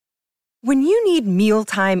When you need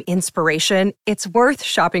mealtime inspiration, it's worth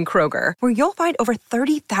shopping Kroger, where you'll find over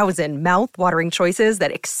 30,000 mouth-watering choices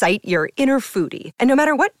that excite your inner foodie. And no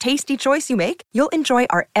matter what tasty choice you make, you'll enjoy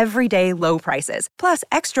our everyday low prices, plus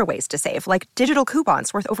extra ways to save, like digital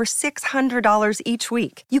coupons worth over $600 each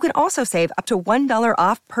week. You can also save up to $1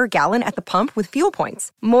 off per gallon at the pump with fuel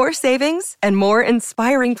points. More savings and more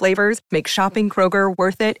inspiring flavors make shopping Kroger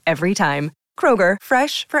worth it every time. Kroger,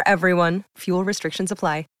 fresh for everyone. Fuel restrictions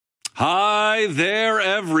apply. Hi there,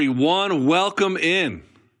 everyone. Welcome in.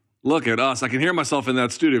 Look at us. I can hear myself in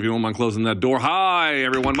that studio if you don't mind closing that door. Hi,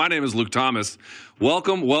 everyone. My name is Luke Thomas.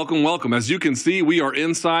 Welcome, welcome, welcome. As you can see, we are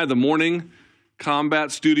inside the Morning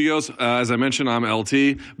Combat Studios. As I mentioned, I'm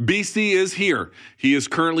LT. BC is here. He is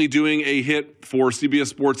currently doing a hit for CBS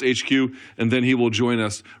Sports HQ, and then he will join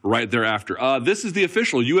us right thereafter. This is the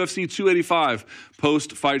official UFC 285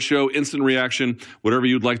 post-fight show, instant reaction, whatever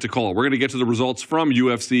you'd like to call it. We're going to get to the results from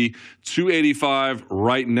UFC 285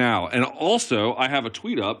 right now. And also, I have a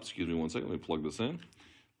tweet up. Excuse me one second. Let me plug this in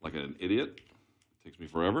like an idiot. Takes me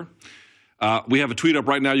forever. We have a tweet up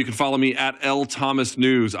right now. You can follow me at L Thomas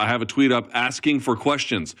News. I have a tweet up asking for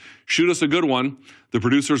questions. Shoot us a good one. The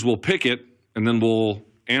producers will pick it, and then we'll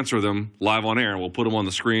answer them live on air. We'll put them on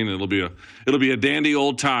the screen, and it'll be a dandy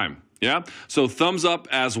old time. Yeah? So thumbs up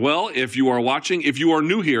as well if you are watching. If you are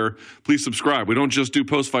new here, please subscribe. We don't just do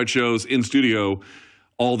post-fight shows in studio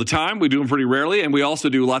all the time. We do them pretty rarely, and we also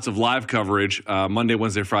do lots of live coverage, Monday,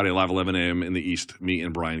 Wednesday, Friday, live 11 a.m. in the East, me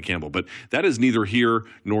and Brian Campbell. But that is neither here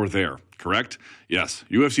nor there, correct? Yes,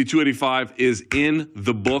 UFC 285 is in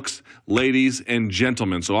the books, ladies and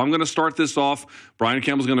gentlemen. So I'm going to start this off. Brian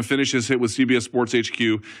Campbell's going to finish his hit with CBS Sports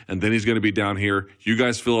HQ, and then he's going to be down here. You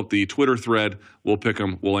guys fill up the Twitter thread. We'll pick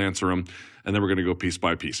them. We'll answer them, and then we're going to go piece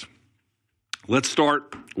by piece. Let's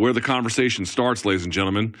start where the conversation starts, ladies and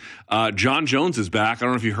gentlemen. Jon Jones is back. I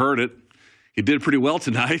don't know if you heard it. He did pretty well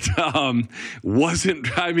tonight. What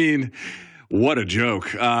a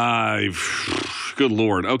joke. Good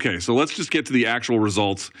Lord. Okay, so let's just get to the actual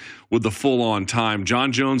results with the full-on time.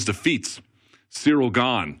 Jon Jones defeats Ciryl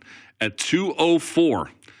Gane at 2:04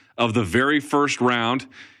 of the very first round.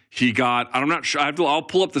 He got, I'm not sure, I'll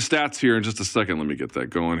pull up the stats here in just a second. Let me get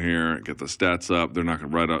that going here, get the stats up. They're not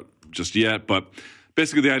going to write up just yet, but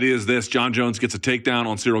basically the idea is this. Jon Jones gets a takedown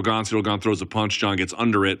on Ciryl Gane. Ciryl Gane throws a punch. Jon gets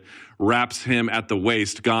under it, wraps him at the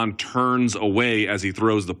waist. Gane turns away as he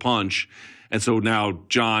throws the punch, and so now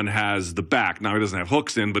Jon has the back. Now he doesn't have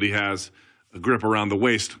hooks in, but he has a grip around the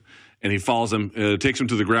waist, and he follows him, takes him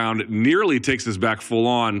to the ground, nearly takes his back full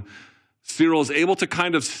on. Ciryl is able to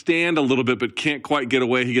kind of stand a little bit, but can't quite get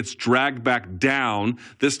away. He gets dragged back down,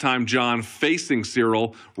 this time Jon facing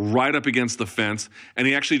Ciryl right up against the fence, and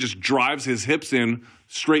he actually just drives his hips in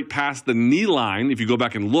straight past the knee line, if you go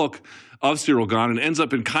back and look, of Ciryl Gane, and ends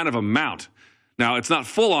up in kind of a mount. Now, it's not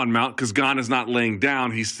full-on mount because Gane is not laying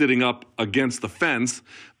down. He's sitting up against the fence,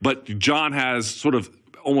 but Jon has sort of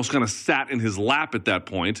almost kind of sat in his lap at that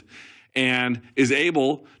point, and is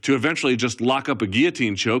able to eventually just lock up a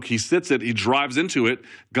guillotine choke. He sits it. He drives into it.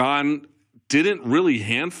 Gane didn't really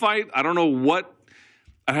hand fight. I don't know what.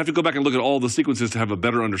 I'd have to go back and look at all the sequences to have a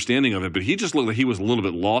better understanding of it, but he just looked like he was a little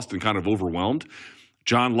bit lost and kind of overwhelmed.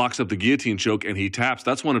 Jon locks up the guillotine choke, and he taps.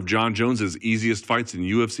 That's one of Jon Jones's easiest fights in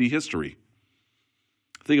UFC history.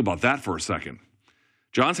 Think about that for a second.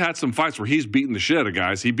 Jon's had some fights where he's beaten the shit out of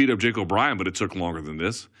guys. He beat up Jake O'Brien, but it took longer than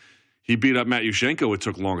this. He beat up Matt Yushchenko. It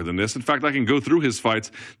took longer than this. In fact, I can go through his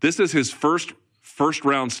fights. This is his first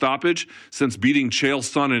round stoppage since beating Chael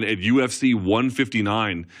Sonnen at UFC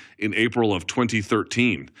 159 in April of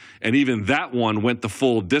 2013. And even that one went the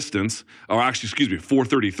full distance,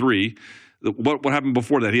 433. What happened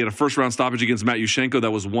before that? He had a first-round stoppage against Matt Yushchenko. That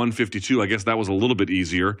was 152. I guess that was a little bit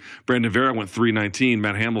easier. Brandon Vera went 319.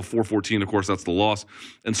 Matt Hamill, 414. Of course, that's the loss,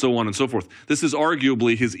 and so on and so forth. This is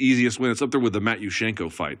arguably his easiest win. It's up there with the Matt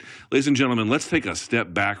Yushchenko fight. Ladies and gentlemen, let's take a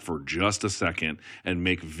step back for just a second and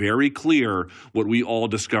make very clear what we all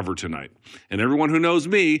discovered tonight. And everyone who knows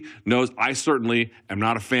me knows I certainly am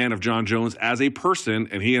not a fan of Jon Jones as a person,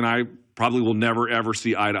 and he and I probably will never, ever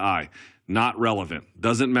see eye to eye. Not relevant.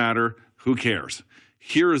 Doesn't matter. Who cares?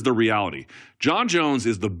 Here is the reality. Jon Jones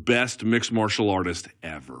is the best mixed martial artist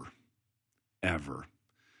ever. Ever.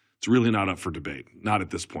 It's really not up for debate. Not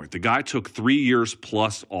at this point. The guy took 3 years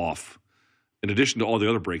plus off, in addition to all the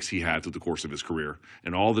other breaks he had through the course of his career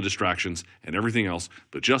and all the distractions and everything else.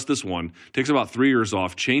 But just this one. Takes about 3 years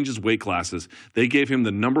off, changes weight classes. They gave him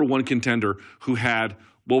the number one contender who had,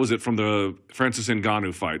 what was it, from the Francis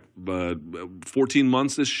Ngannou fight, 14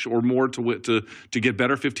 months-ish or more to get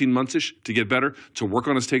better, 15 months-ish to get better, to work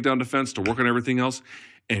on his takedown defense, to work on everything else.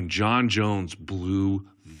 And Jon Jones blew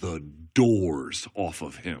the doors off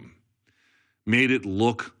of him. Made it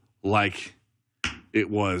look like it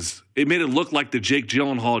made it look like the Jake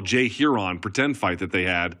Gyllenhaal, Jay Huron pretend fight that they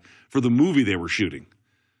had for the movie they were shooting.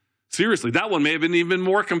 Seriously, that one may have been even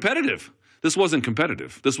more competitive. This wasn't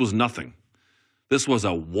competitive. This was nothing. This was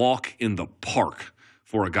a walk in the park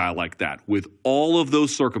for a guy like that, with all of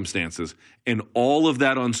those circumstances and all of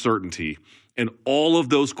that uncertainty and all of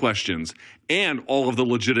those questions and all of the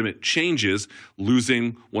legitimate changes,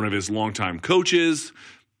 losing one of his longtime coaches.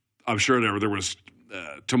 I'm sure there was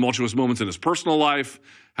tumultuous moments in his personal life,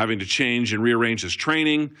 having to change and rearrange his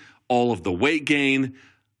training, all of the weight gain,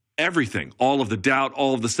 everything, all of the doubt,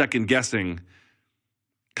 all of the second guessing.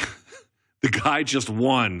 The guy just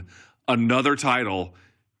won another title,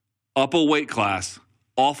 up a weight class,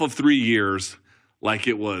 off of 3 years, like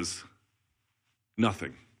it was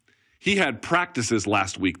nothing. He had practices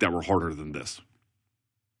last week that were harder than this.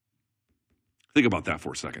 Think about that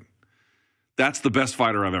for a second. That's the best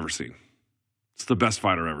fighter I've ever seen. It's the best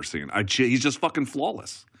fighter I've ever seen. He's just fucking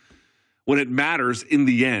flawless. When it matters in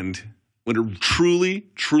the end, when it truly,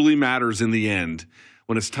 truly matters in the end,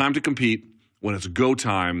 when it's time to compete, when it's go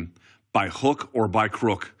time, by hook or by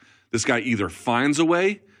crook, this guy either finds a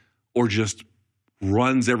way or just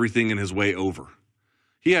runs everything in his way over.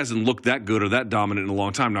 He hasn't looked that good or that dominant in a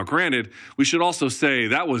long time. Now, granted, we should also say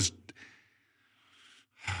that was,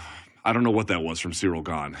 I don't know what that was from Ciryl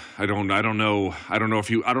Gane. I don't know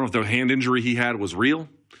if the hand injury he had was real.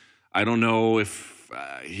 I don't know if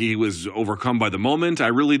he was overcome by the moment. I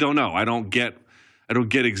really don't know. I don't get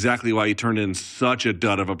exactly why he turned in such a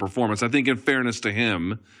dud of a performance. I think in fairness to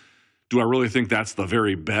him, do I really think that's the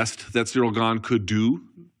very best that Ciryl Gane could do?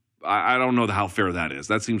 I don't know how fair that is.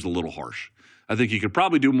 That seems a little harsh. I think he could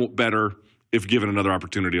probably do better if given another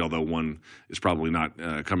opportunity, although one is probably not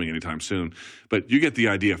coming anytime soon. But you get the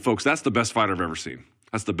idea. Folks, that's the best fighter I've ever seen.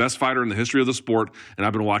 That's the best fighter in the history of the sport, and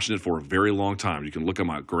I've been watching it for a very long time. You can look at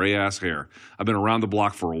my gray-ass hair. I've been around the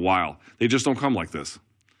block for a while. They just don't come like this.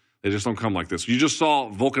 They just don't come like this. You just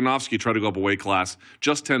saw Volkanovski try to go up a weight class,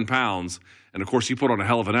 just 10 pounds, and, of course, he put on a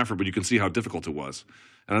hell of an effort, but you can see how difficult it was.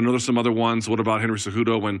 And I know there's some other ones. What about Henry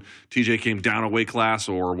Cejudo when TJ came down a weight class?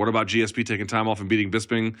 Or what about GSP taking time off and beating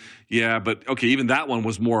Bisping? Yeah, but, okay, even that one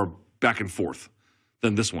was more back and forth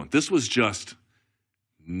than this one. This was just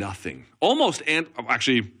nothing. Almost, and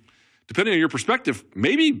actually, depending on your perspective,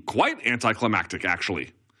 maybe quite anticlimactic,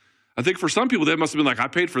 actually. I think for some people, they must have been like, I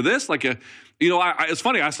paid for this? It's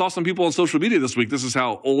funny. I saw some people on social media this week. This is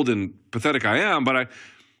how old and pathetic I am, but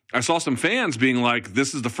I saw some fans being like,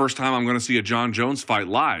 this is the first time I'm going to see a Jon Jones fight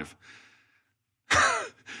live.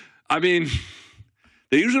 I mean,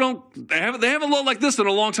 they usually don't, they haven't looked like this in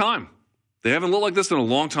a long time. They haven't looked like this in a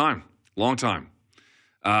long time.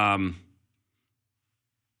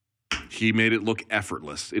 He made it look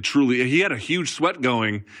effortless. He had a huge sweat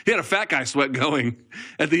going. He had a fat guy sweat going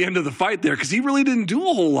at the end of the fight there because he really didn't do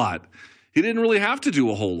a whole lot. He didn't really have to do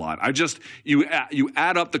a whole lot. You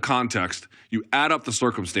add up the context, you add up the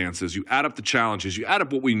circumstances, you add up the challenges, you add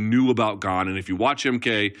up what we knew about Gane. And if you watch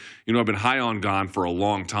MK, I've been high on Gane for a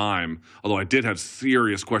long time, although I did have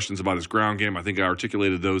serious questions about his ground game. I think I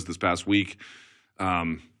articulated those this past week.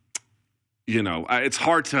 It's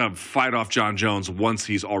hard to fight off Jon Jones once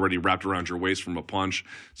he's already wrapped around your waist from a punch.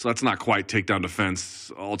 So that's not quite takedown defense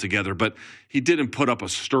altogether. But he didn't put up a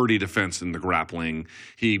sturdy defense in the grappling.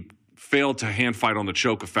 He failed to hand fight on the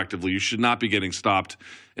choke effectively. You should not be getting stopped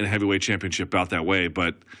in a heavyweight championship bout that way.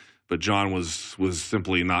 But Jon was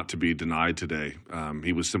simply not to be denied today.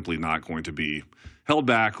 He was simply not going to be held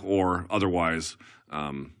back or otherwise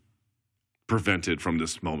prevented from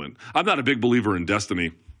this moment. I'm not a big believer in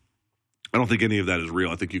destiny. I don't think any of that is real.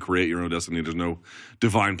 I think you create your own destiny. There's no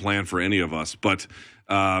divine plan for any of us. But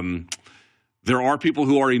there are people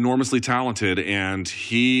who are enormously talented, and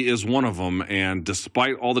he is one of them. And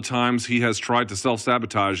despite all the times he has tried to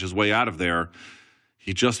self-sabotage his way out of there,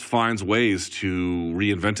 he just finds ways to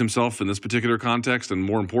reinvent himself in this particular context, and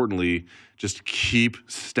more importantly, just keep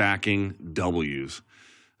stacking W's.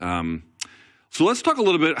 So let's talk a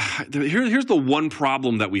little bit. Here's the one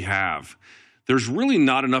problem that we have. There's really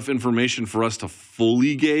not enough information for us to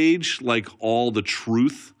fully gauge all the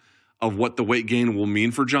truth of what the weight gain will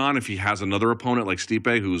mean for Jon if he has another opponent like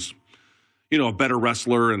Stipe, who's, a better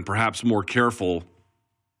wrestler and perhaps more careful.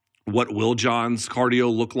 What will Jon's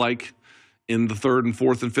cardio look like in the third and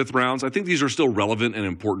fourth and fifth rounds? I think these are still relevant and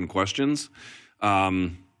important questions.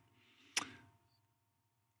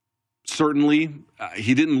 Certainly,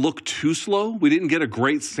 he didn't look too slow. We didn't get a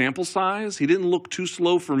great sample size. He didn't look too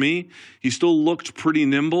slow for me. He still looked pretty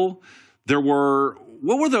nimble. What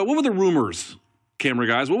were the rumors camera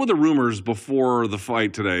guys, what were the rumors before the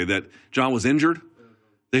fight today? That John was injured?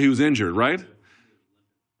 That he was injured, right?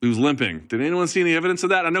 He was limping. Did anyone see any evidence of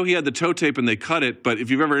that? I know he had the toe tape and they cut it, but if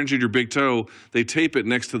you've ever injured your big toe, they tape it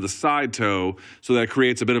next to the side toe so that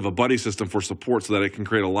creates a bit of a buddy system for support so that it can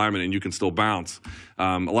create alignment and you can still bounce.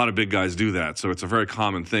 A lot of big guys do that, so it's a very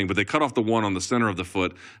common thing. But they cut off the one on the center of the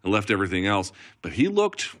foot and left everything else. But he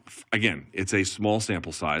looked, again, it's a small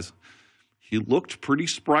sample size. He looked pretty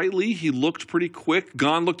sprightly. He looked pretty quick.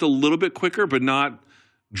 Gane looked a little bit quicker, but not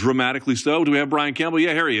dramatically so. Do we have Brian Campbell?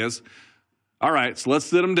 Yeah, here he is. All right, so let's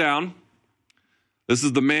sit him down. This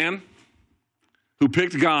is the man who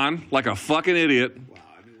picked Gane like a fucking idiot. Wow,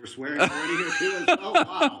 I mean, we're swearing already here too as well.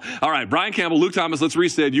 Wow. All right, Brian Campbell, Luke Thomas, let's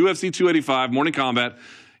reset. UFC 285, Morning Combat,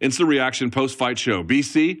 Instant Reaction, Post-Fight Show.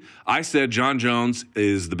 BC, I said Jon Jones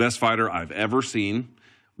is the best fighter I've ever seen.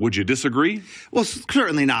 Would you disagree? Well,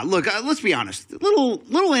 certainly not. Look, let's be honest. A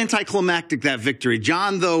little anticlimactic, that victory.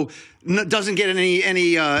 Jon, though, doesn't get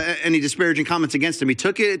any disparaging comments against him. He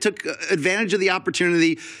took advantage of the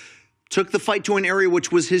opportunity, took the fight to an area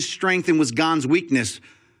which was his strength and was Gane's weakness.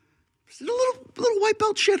 Is it a little white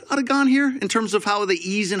belt shit out of Gane here in terms of how the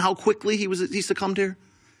ease and how quickly he succumbed here?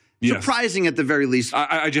 Yes. Surprising at the very least.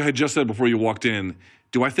 I had just said before you walked in,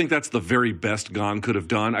 do I think that's the very best Gane could have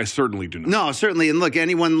done? I certainly do not. No, certainly. And look,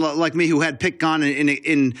 anyone like me who had picked Gane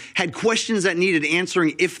and had questions that needed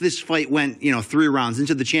answering if this fight went, 3 rounds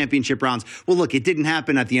into the championship rounds. Well, look, it didn't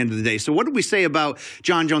happen at the end of the day. So what did we say about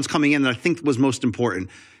Jon Jones coming in that I think was most important?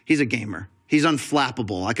 He's a gamer. He's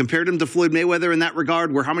unflappable. I compared him to Floyd Mayweather in that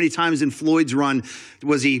regard, where how many times in Floyd's run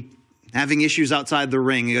was he having issues outside the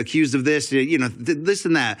ring, accused of this, this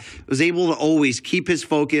and that, was able to always keep his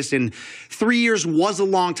focus. And 3 years was a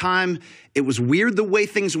long time. It was weird the way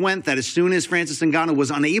things went, that as soon as Francis Ngannou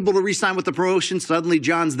was unable to re-sign with the promotion, suddenly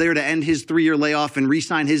Jon's there to end his 3-year layoff and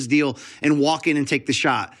re-sign his deal and walk in and take the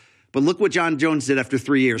shot. But look what Jon Jones did after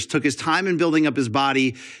 3 years. Took his time in building up his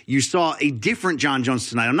body. You saw a different Jon Jones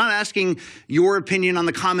tonight. I'm not asking your opinion on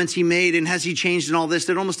the comments he made and has he changed and all this.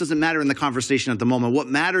 It almost doesn't matter in the conversation at the moment. What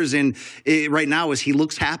matters right now is he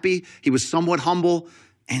looks happy. He was somewhat humble,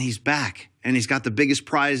 and he's back. And he's got the biggest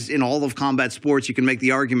prize in all of combat sports. You can make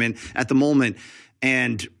the argument at the moment.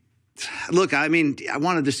 And look, I mean, I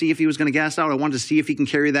wanted to see if he was going to gas out. I wanted to see if he can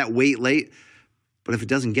carry that weight late. But if it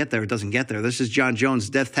doesn't get there, it doesn't get there. This is Jon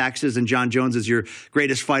Jones. Death taxes and Jon Jones is your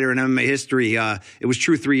greatest fighter in MMA history. It was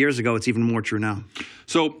true 3 years ago. It's even more true now.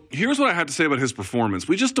 So here's what I had to say about his performance.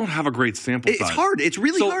 We just don't have a great sample size. It's hard. It's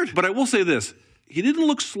really hard. But I will say this. He didn't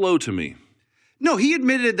look slow to me. No, he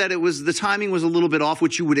admitted that the timing was a little bit off,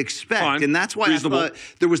 which you would expect. Fine. And that's why reasonable. I thought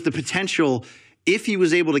there was the potential, if Gane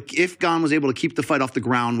was able to keep the fight off the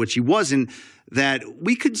ground, which he wasn't, that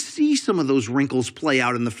we could see some of those wrinkles play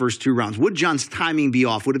out in the first 2 rounds. Would Jon's timing be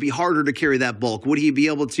off? Would it be harder to carry that bulk? Would he be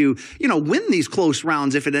able to, win these close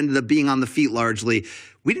rounds if it ended up being on the feet largely?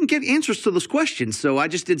 We didn't get answers to those questions. So I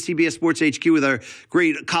just did CBS Sports HQ with our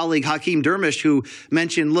great colleague Hakeem Dermish, who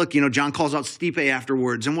mentioned, look, Jon calls out Stipe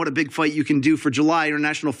afterwards, and what a big fight you can do for July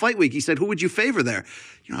International Fight Week. He said, who would you favor there?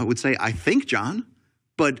 I would say, I think Jon.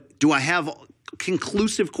 But do I have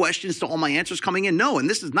conclusive questions to all my answers coming in? No, and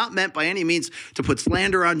this is not meant by any means to put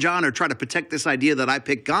slander on Jon or try to protect this idea that I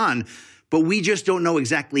picked Gane, but we just don't know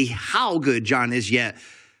exactly how good Jon is yet.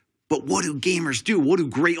 But what do gamers do? What do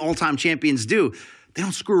great all-time champions do? They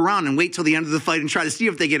don't screw around and wait till the end of the fight and try to see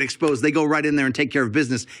if they get exposed. They go right in there and take care of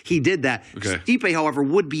business. He did that. Okay. Stipe, however,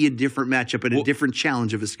 would be a different matchup and a different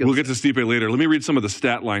challenge of his skill. We'll get to Stipe later. Let me read some of the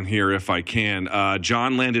stat line here if I can.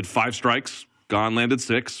 Jon landed 5 strikes. Gane landed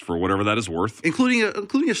 6 for whatever that is worth, including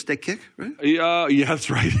a stick kick, right? Yeah, that's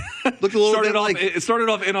right. Looked a little bit like it started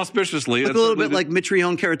off inauspiciously. Looked a little bit like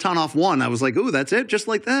Mitrione Karatanov won. I was like, ooh, that's it, just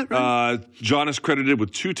like that. Right? Jon is credited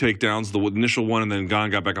with 2 takedowns, the initial one, and then Gane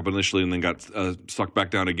got back up initially and then got sucked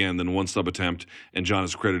back down again. Then 1 sub attempt, and Jon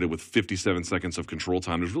is credited with 57 seconds of control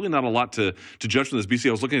time. There's really not a lot to judge from this. BC,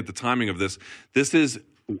 I was looking at the timing of this. This is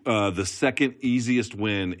the second easiest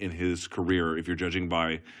win in his career if you're judging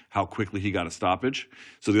by how quickly he got a stoppage.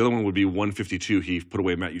 So the other one would be 152. He put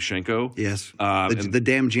away Matt Yushchenko. Yes, the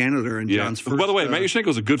damn janitor in Jon's first. By the way, Matt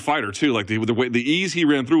Yushchenko's a good fighter too. Like the ease he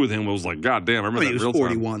ran through with him was like, God damn, I remember that in real time. He was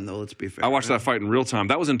 41 though, let's be fair. I watched that fight in real time.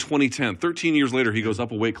 That was in 2010. 13 years later, he goes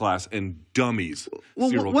up a weight class and dummies.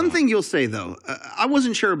 Well, one thing you'll say though, I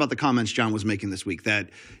wasn't sure about the comments Jon was making this week that,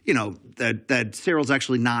 that Cyril's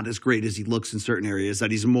actually not as great as he looks in certain areas,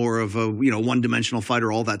 that he's more of a, one-dimensional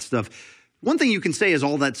fighter, all that stuff. One thing you can say is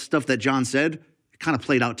all that stuff that Jon said kind of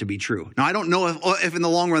played out to be true. Now, I don't know if in the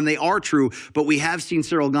long run they are true, but we have seen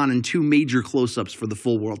Ciryl Gane in 2 major close-ups for the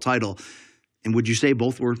full world title. And would you say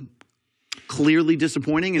both were clearly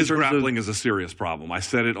disappointing? His grappling is a serious problem. I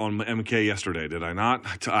said it on MK yesterday, did I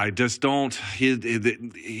not? I just don't.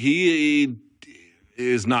 He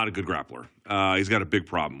is not a good grappler. He's got a big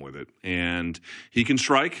problem with it. And he can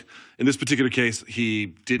strike. In this particular case, he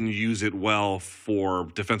didn't use it well for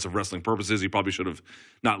defensive wrestling purposes. He probably should have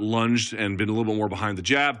not lunged and been a little bit more behind the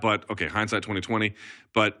jab. But, okay, hindsight 2020.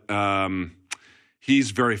 But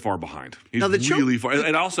he's very far behind. He's really far.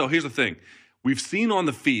 And also, here's the thing. We've seen on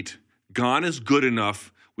the feet, Gane is good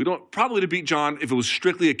enough. We don't probably to beat John if it was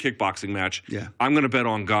strictly a kickboxing match. Yeah. I'm going to bet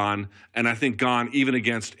on Gane. And I think Gane, even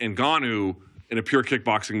against Ngannou, in a pure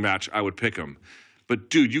kickboxing match, I would pick him. But,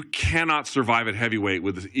 dude, you cannot survive at heavyweight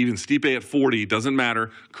with even Stipe at 40. Doesn't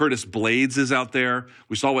matter. Curtis Blades is out there.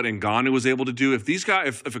 We saw what Ngannou was able to do. If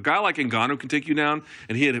a guy like Ngannou can take you down,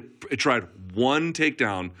 and he had tried one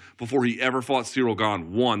takedown before he ever fought Ciryl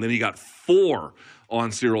Gane, one. Then he got 4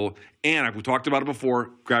 on Ciryl. And we talked about it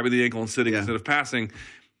before, grabbing the ankle and sitting instead of passing.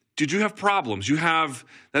 Did you have problems?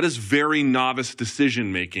 That is very novice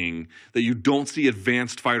decision-making that you don't see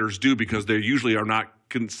advanced fighters do because they usually are not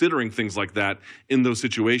considering things like that in those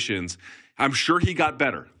situations. I'm sure he got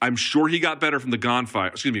better. I'm sure he got better from the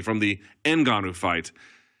Ngannou fight,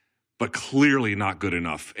 but clearly not good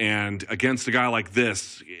enough. And against a guy like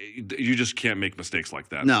this, you just can't make mistakes like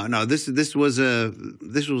that. No. This was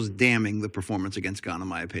damning, the performance against Gane, in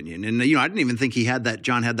my opinion. And I didn't even think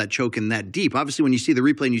John had that choke in that deep. Obviously, when you see the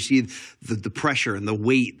replay and you see the pressure and the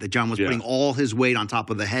weight that John was putting all his weight on top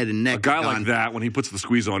of the head and neck. A guy like that, when he puts the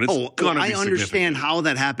squeeze on, it's gonna be I understand how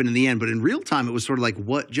that happened in the end, but in real time, it was sort of like,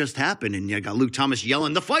 what just happened? And you got Luke Thomas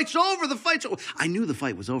yelling, "The fight's over! The fight's over!" I knew the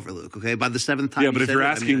fight was over, Luke. Okay, by the 7th time. Yeah, but if you're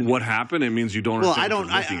asking what happened, it means you don't understand what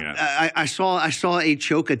you're looking at. I saw a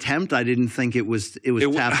choke attempt. I didn't think it was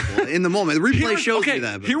tappable in the moment. The replay shows me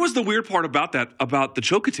that. But. Here was the weird part about the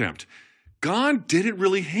choke attempt. Gane didn't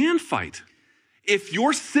really hand fight. If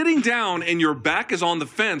you're sitting down and your back is on the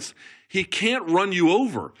fence, he can't run you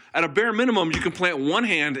over. At a bare minimum, you can plant one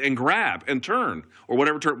hand and grab and turn, or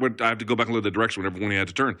whatever turn. I have to go back and look at the direction whenever when he had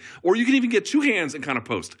to turn. Or you can even get 2 hands and kind of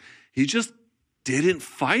post. He just didn't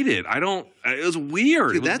fight it. It was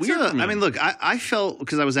weird. Dude, I mean, look, I felt,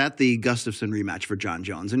 because I was at the Gustafsson rematch for John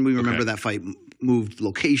Jones, and we remember that fight moved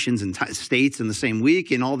locations and states in the same week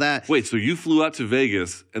and all that. Wait, so you flew out to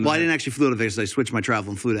Vegas? Well, I didn't actually flew out to Vegas. I switched my travel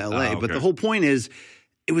and flew to L.A. But the whole point is,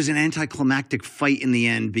 it was an anticlimactic fight in the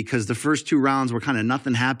end because the first 2 rounds were kind of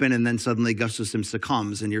nothing happened, and then suddenly Gustafsson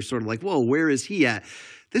succumbs, and you're sort of like, whoa, where is he at?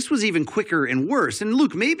 This was even quicker and worse. And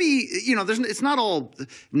Luke, maybe, it's not all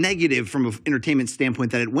negative from an entertainment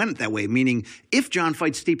standpoint that it went that way, meaning if John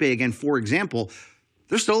fights Stipe again, for example,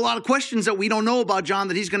 there's still a lot of questions that we don't know about John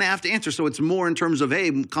that he's going to have to answer. So it's more in terms of,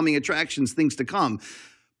 hey, coming attractions, things to come.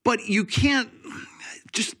 But you can't,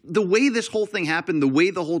 just the way this whole thing happened, the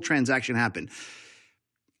way the whole transaction happened,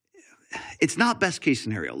 it's not best case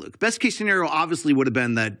scenario, Luke. Best case scenario obviously would have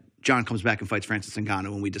been that John comes back and fights Francis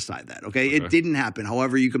Ngannou when we decide that, okay? It didn't happen.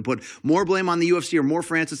 However, you can put more blame on the UFC or more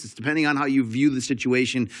Francis. It's depending on how you view the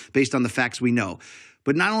situation based on the facts we know.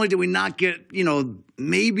 But not only did we not get,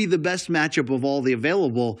 maybe the best matchup of all the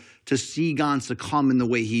available, to see Gane succumb in the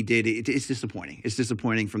way he did, it's disappointing. It's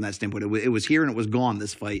disappointing from that standpoint. It was here and it was gone,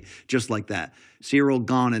 this fight, just like that. Ciryl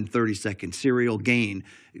gone in 30 seconds. Ciryl Gane.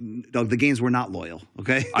 The Gaines were not loyal,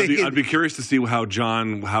 okay? I'd be curious to see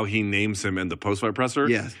how he names him in the post-fight presser.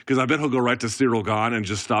 Yes. Because I bet he'll go right to Ciryl Gane and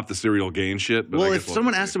just stop the Ciryl Gane shit. But well, if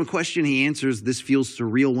someone asks him a question, he answers, "This feels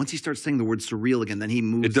surreal." Once he starts saying the word surreal again, then he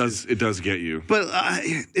moves. It does get you. But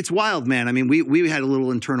it's wild, man. I mean, we had a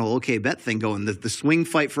little internal OK Bet thing going. The swing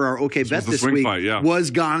fight for our OK Bet this week was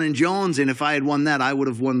Gane and Jones, and if I had won that, I would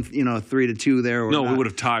have won 3-2 there. We would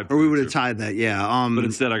have tied. Or we would have tied that, yeah. But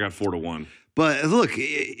instead, I got 4-1. But look,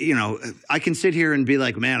 I can sit here and be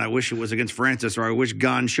like, man, I wish it was against Francis, or I wish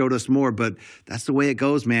Gane showed us more, but that's the way it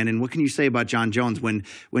goes, man. And what can you say about John Jones? When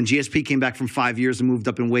GSP came back from 5 years and moved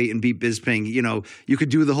up in weight and beat Bisping, you could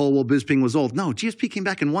do the whole, Bisping was old. No, GSP came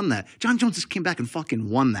back and won that. John Jones just came back and fucking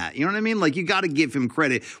won that. You know what I mean? Like, you got to give him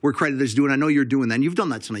credit where credit is due, and I know you're doing that. And you've done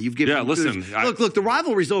that tonight. You've given him look, the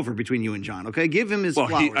rivalry's over between you and John, okay? Give him his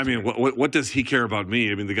flowers. What does he care about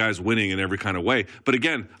me? I mean, the guy's winning in every kind of way. But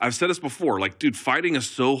again, I've said this before, like, dude, fighting is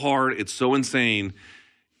so hard. It's so insane.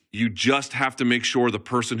 You just have to make sure the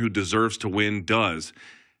person who deserves to win does.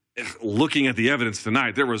 Looking at the evidence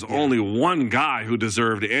tonight, there was only one guy who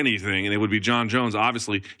deserved anything, and it would be John Jones.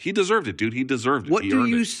 Obviously, he deserved it, dude. He deserved it. What do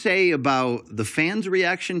you say about the fans'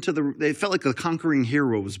 reaction to it felt like the conquering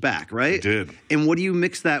hero was back, right? It did. And what do you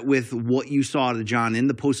mix that with what you saw to John in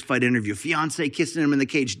the post-fight interview? Fiance kissing him in the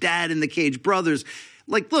cage, dad in the cage, brothers.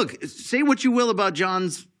 Like, look, say what you will about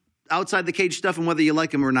John's outside the cage stuff and whether you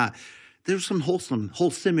like him or not. there's some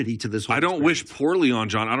wholesomity to this whole I don't wish poorly on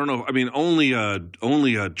John. I don't know. I mean, only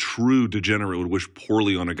a true degenerate would wish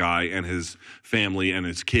poorly on a guy and his family and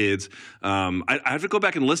his kids. I have to go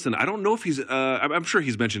back and listen. I don't know if he's I'm sure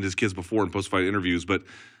he's mentioned his kids before in post-fight interviews, but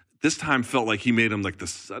this time felt like he made him like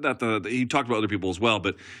he talked about other people as well,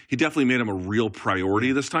 but he definitely made him a real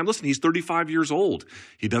priority this time. Listen, he's 35 years old.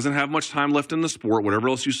 He doesn't have much time left in the sport. Whatever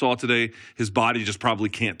else you saw today, his body just probably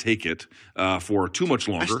can't take it for too much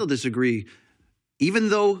longer. I still disagree. Even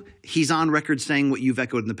though he's on record saying what you've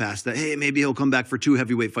echoed in the past, that, hey, maybe he'll come back for 2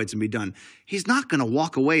 heavyweight fights and be done. He's not going to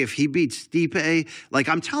walk away if he beats Stipe. Like,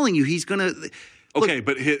 I'm telling you, he's going to... Okay,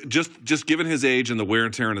 but just given his age and the wear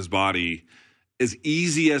and tear in his body, as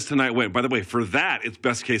easy as tonight went. By the way, for that, it's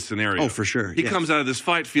best case scenario. Oh, for sure. He comes out of this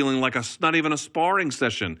fight feeling like not even a sparring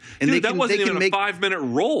session. And Dude, that wasn't even a 5-minute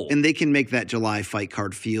roll. And they can make that July fight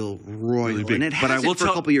card feel royal. Really big. And it has for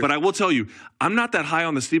a couple years. But I will tell you, I'm not that high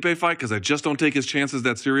on the Stipe fight because I just don't take his chances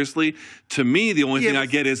that seriously. To me, the only thing I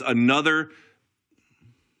get is another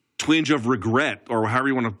twinge of regret, or however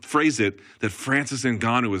you want to phrase it, that Francis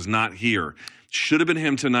Ngannou is not here. Should have been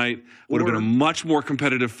him tonight. Would have been a much more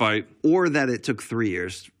competitive fight. Or that it took 3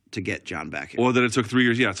 years to get John back here. Or that it took 3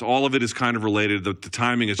 years. Yeah, so all of it is kind of related. The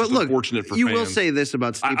timing is just unfortunate for fans. You will say this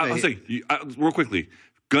about Stipe. I'll say, real quickly,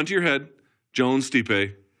 gun to your head, Jones,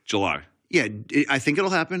 Stipe, July. Yeah, I think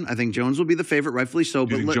it'll happen. I think Jones will be the favorite, rightfully so.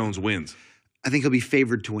 Do you think Jones wins? I think he'll be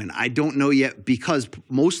favored to win. I don't know yet because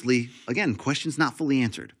mostly, again, questions not fully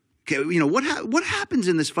answered. Okay, you know, what happens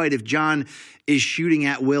in this fight if John is shooting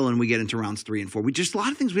at will and we get into rounds 3 and 4? We just a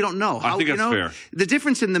lot of things we don't know. I think that's fair. The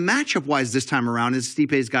difference in the matchup-wise this time around is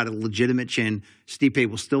Stipe's got a legitimate chin. Stipe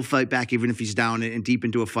will still fight back even if he's down and deep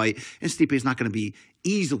into a fight. And Stipe's not going to be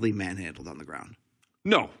easily manhandled on the ground.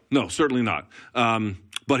 No, certainly not.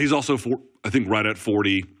 But he's also, I think, right at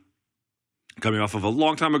 40. Coming off of a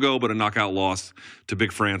long time ago, but a knockout loss to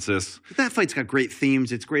Big Francis. That fight's got great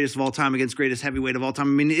themes. It's greatest of all time against greatest heavyweight of all time.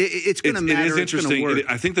 I mean, it's going to matter. It is interesting.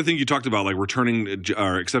 I think the thing you talked about, like returning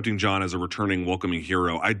or accepting John as a returning welcoming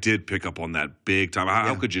hero, I did pick up on that big time.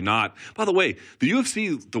 How could you not? By the way, the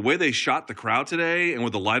UFC, the way they shot the crowd today and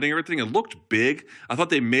with the lighting and everything, it looked big. I thought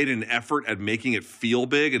they made an effort at making it feel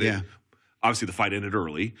big. And obviously, the fight ended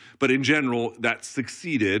early, but in general, that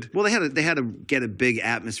succeeded. Well, they had to get a big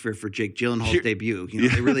atmosphere for Jake Gyllenhaal's debut. You know,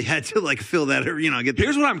 they really had to like fill that. You know, get.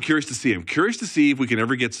 Here's what I'm curious to see. I'm curious to see if we can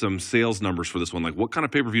ever get some sales numbers for this one, like what kind of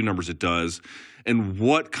pay-per-view numbers it does, and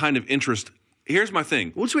what kind of interest. Here's my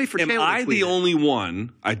thing. Let's wait for. Am I the only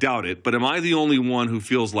one? I doubt it, but am I the only one who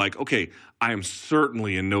feels like, okay, I am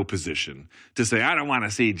certainly in no position to say I don't want to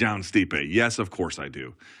see John Stipe? Yes, of course I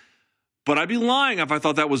do. But I'd be lying if I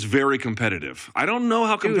thought that was very competitive. I don't know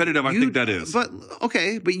how competitive I think that is. But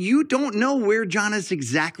you don't know where John is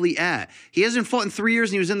exactly at. He hasn't fought in 3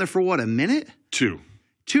 years, and he was in there for what, a minute? 2.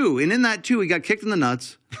 And in that 2, he got kicked in the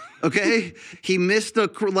nuts. Okay, he missed the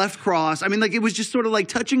left cross. I mean, like it was just sort of like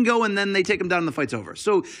touch and go, and then they take him down, and the fight's over.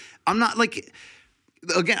 So I'm not like.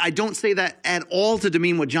 Again, I don't say that at all to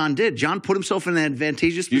demean what John did. John put himself in an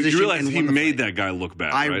advantageous position. You realize he made that guy look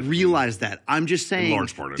bad, right? I realize that. I'm just saying,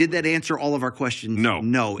 large part did that answer all of our questions? No.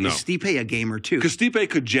 Is Stipe a gamer too? Because Stipe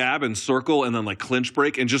could jab and circle and then like clinch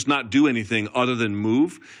break and just not do anything other than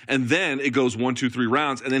move. And then it goes 1, 2, 3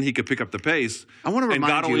 rounds, and then he could pick up the pace. I want to remind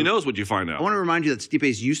you. And God only knows what you find out. I want to remind you that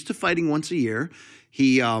Stipe's used to fighting once a year.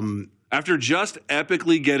 He After just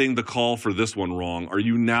epically getting the call for this one wrong, are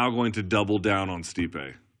you now going to double down on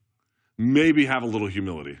Stipe? Maybe have a little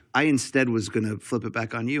humility. I instead was going to flip it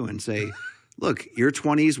back on you and say, look, your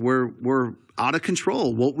 20s were out of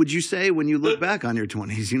control. What would you say when you look back on your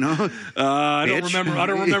 20s, you know? I don't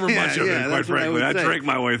remember much of it, quite frankly. I drank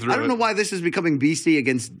my way through it. I don't know why this is becoming BC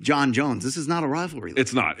against John Jones. This is not a rivalry.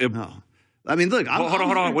 It's not. No. I mean, look. Hold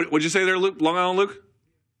on. What'd you say there, Luke? Long Island Luke?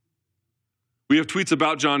 We have tweets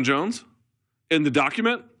about John Jones in the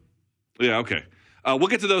document? Yeah, okay. We'll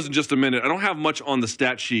get to those in just a minute. I don't have much on the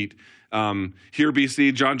stat sheet. Here,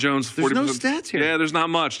 BC, John Jones. 40%. There's no stats here. Yeah, there's not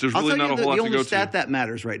much. There's really not a whole lot to go to. The only stat that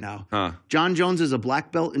matters right now. John Jones is a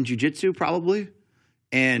black belt in jiu-jitsu, probably,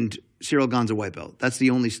 and Cyril Gane's a white belt. That's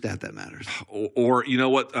the only stat that matters. Or you know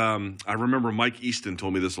what? I remember Mike Easton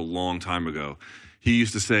told me this a long time ago. He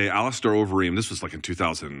used to say, Alistair Overeem, this was like in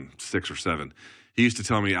 2006 or 7. He used to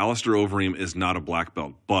tell me, Alistair Overeem is not a black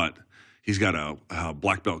belt, but he's got a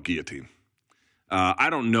black belt guillotine. I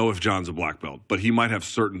don't know if John's a black belt, but he might have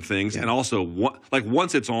certain things. Yeah. And also,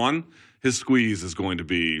 once it's on, his squeeze is going to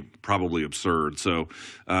be probably absurd. So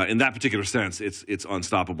in that particular sense, it's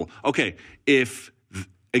unstoppable. Okay,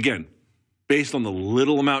 again, based on the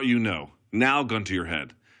little amount you know, now gun to your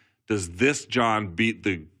head, does this John beat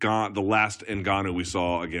the last Ngannou we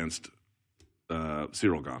saw against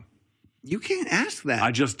Cyril Gane. You can't ask that.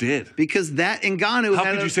 I just did. Because that Ngannou How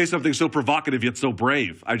could you say something so provocative yet so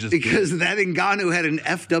brave? Because that Ngannou had an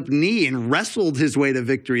effed up knee and wrestled his way to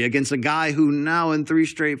victory against a guy who now in 3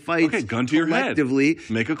 straight fights. Okay, gun to your head.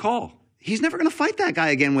 Make a call. He's never going to fight that guy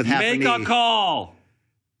again with half a knee. Make a call.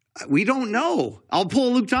 We don't know. I'll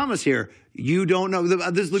pull Luke Thomas here. You don't know.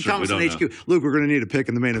 This is Luke Thomas on HQ. Luke, we're going to need a pick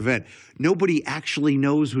in the main event. Nobody actually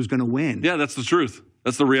knows who's going to win. Yeah, that's the truth.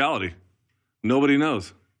 That's the reality. Nobody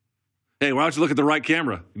knows. Hey, why don't you look at the right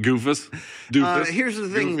camera, goofus? Doofus. Here's the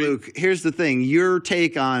thing, Goofy. Luke. Here's the thing. Your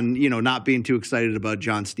take on, not being too excited about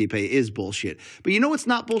John Stipe is bullshit. But you know what's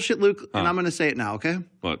not bullshit, Luke? And I'm going to say it now, okay?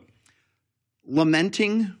 What?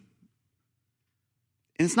 Lamenting, and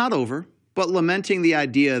it's not over, but lamenting the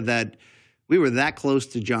idea that we were that close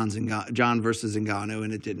to John versus Ngannou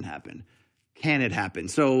and it didn't happen. Can it happen?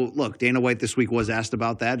 So, look, Dana White this week was asked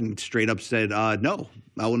about that and straight up said, no.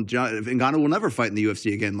 Ngannou will never fight in the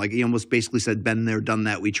UFC again. Like, he almost basically said, been there, done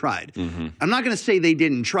that, we tried. Mm-hmm. I'm not going to say they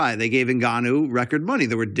didn't try. They gave Ngannou record money.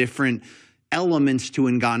 There were different elements to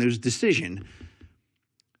Ngannou's decision.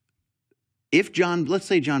 Let's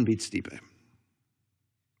say John beats Stipe.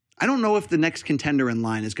 I don't know if the next contender in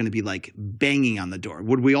line is going to be like banging on the door.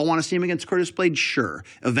 Would we all want to see him against Curtis Blade? Sure.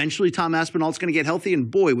 Eventually, Tom Aspinall's going to get healthy,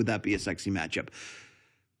 and boy, would that be a sexy matchup.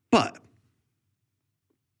 But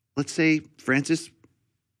let's say Francis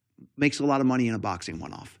makes a lot of money in a boxing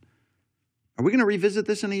one-off. Are we going to revisit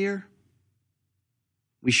this in a year?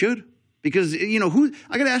 We should. Because, I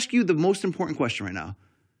got to ask you the most important question right now.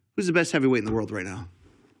 Who's the best heavyweight in the world right now?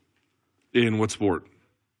 In what sport?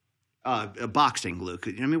 Boxing, Luke.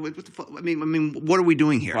 What the fuck? What are we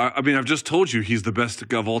doing here? I've just told you he's the best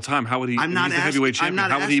of all time. How would he? He's the heavyweight champion.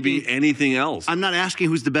 How would he be anything else? I'm not asking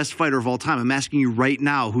who's the best fighter of all time. I'm asking you right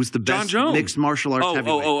now who's the best mixed martial arts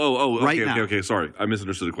heavyweight. Okay. Sorry, I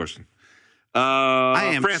misunderstood the question.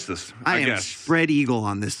 Francis. I am spread eagle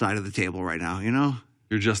on this side of the table right now.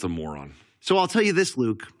 You're just a moron. So I'll tell you this,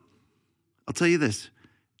 Luke. I'll tell you this.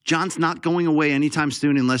 John's not going away anytime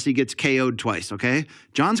soon unless he gets KO'd twice, okay?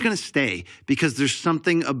 John's going to stay because there's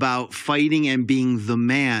something about fighting and being the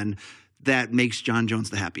man that makes John Jones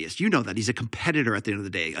the happiest. You know that. He's a competitor at the end of the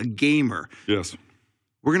day, a gamer. Yes.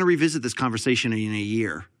 We're going to revisit this conversation in a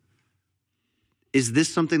year. Is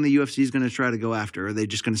this something the UFC is going to try to go after? Or are they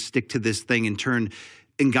just going to stick to this thing and turn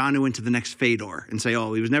Ngannou into the next Fedor and say,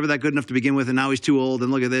 oh, he was never that good enough to begin with and now he's too old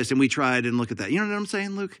and look at this and we tried and look at that. You know what I'm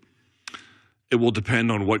saying, Luke? It will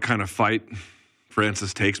depend on what kind of fight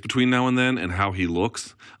Francis takes between now and then and how he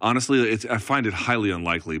looks. Honestly, I find it highly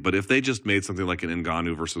unlikely. But if they just made something like an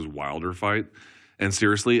Ngannou versus Wilder fight, and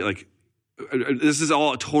seriously, this is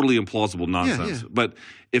all totally implausible nonsense. Yeah. But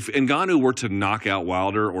if Ngannou were to knock out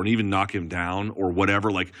Wilder or even knock him down or whatever,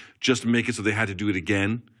 just make it so they had to do it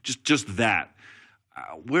again, just that.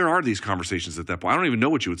 Where are these conversations at that point? I don't even know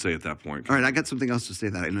what you would say at that point. All right, I got something else to say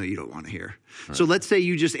that I know you don't want to hear. Right. So let's say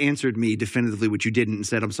you just answered me definitively, which you didn't, and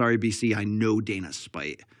said, I'm sorry, BC, I know Dana's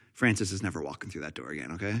spite. Francis is never walking through that door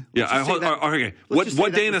again, okay? Okay.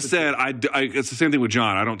 What Dana said, it's the same thing with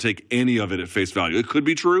John. I don't take any of it at face value. It could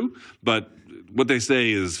be true, but what they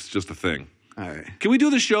say is just a thing. All right. Can we do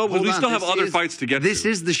the show? Because we still have other fights to get to. This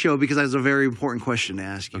is the show because I have a very important question to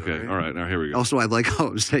ask you. Okay, all right. Now, here we go. Also, I like how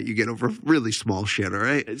upset you get over really small shit, all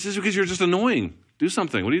right? It's just because you're just annoying. Do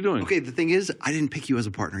something. What are you doing? Okay, the thing is, I didn't pick you as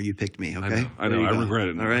a partner. You picked me, okay? I know. I regret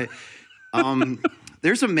it now. All right?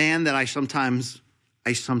 There's a man that I sometimes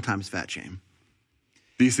fat shame.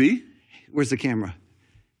 DC? Where's the camera?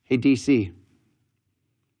 Hey, DC.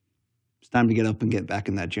 It's time to get up and get back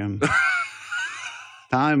in that gym.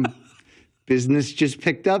 Time. Business just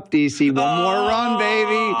picked up, DC. One more run,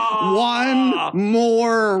 baby. One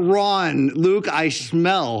more run. Luke, I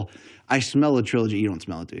smell a trilogy. You don't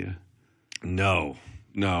smell it, do you? No,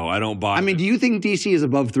 I don't buy it. Do you think DC is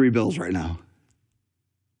above 3 bills right now?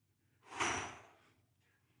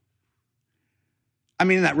 In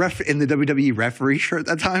the WWE referee shirt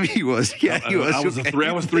that time, he was. Yeah, he was. I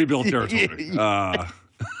was 3 bill territory.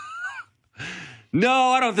 No,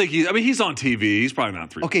 I don't think he's on TV. He's probably not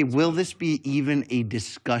 3. Okay, will this be even a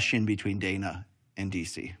discussion between Dana and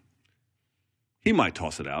DC? He might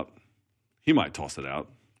toss it out.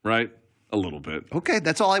 Right? A little bit. Okay,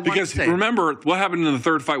 that's all I want to say. Because remember, what happened in the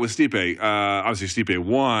third fight with Stipe? Obviously, Stipe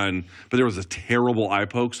won, but there was a terrible eye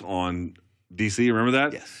pokes on DC. Remember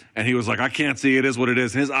that? Yes. And he was like, I can't see. It is what it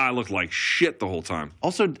is. And his eye looked like shit the whole time.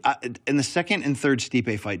 Also, in the second and third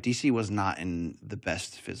Stipe fight, DC was not in the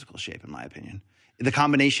best physical shape, in my opinion. The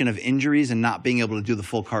combination of injuries and not being able to do the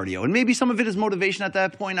full cardio. And maybe some of it is motivation at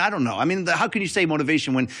that point. I don't know. How could you say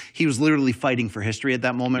motivation when he was literally fighting for history at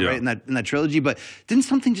that moment, right, in that trilogy? But didn't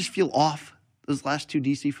something just feel off? those last 2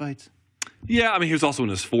 DC fights? Yeah, I mean, he was also in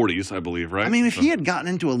his 40s, I believe, right? I mean, if he had gotten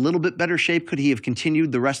into a little bit better shape, could he have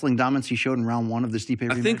continued the wrestling dominance he showed in round 1 of the Stipe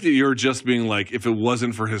rematch? I think that you're just being like, if it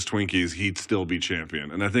wasn't for his Twinkies, he'd still be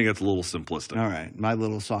champion. And I think that's a little simplistic. All right. My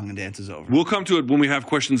little song and dance is over. We'll come to it when we have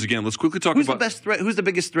questions again. Let's quickly talk Who's about... the best threat? Who's the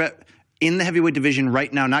biggest threat in the heavyweight division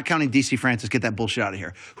right now, not counting DC Francis? Get that bullshit out of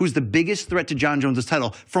here. Who's the biggest threat to John Jones'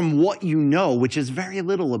 title from what you know, which is very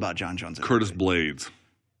little about John Jones? Curtis Blades.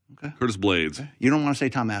 Okay. Curtis Blades. Okay. You don't want to say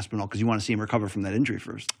Tom Aspinall because you want to see him recover from that injury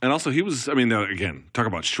first. And also, he was, I mean, again, talk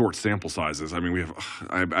about short sample sizes. I mean, we have,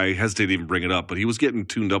 I hesitate to even bring it up, but he was getting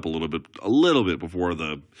tuned up a little bit before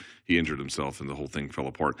he injured himself and the whole thing fell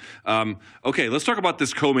apart. Okay, let's talk about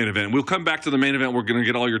this co-main event. We'll come back to the main event. We're going to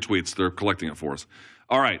get all your tweets. They're collecting it for us.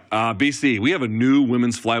 All right, BC, we have a new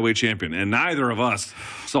women's flyweight champion, and neither of us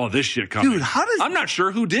saw this shit coming. Dude, I'm not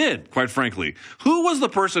sure who did, quite frankly. Who was the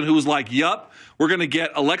person who was like, yup, we're going to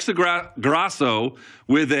get Alexa Grasso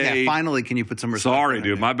with a... Yeah, finally, can you put some respect? Sorry,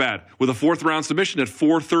 dude, my bad. With a 4th round submission at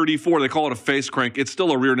 4:34. They call it a face crank. It's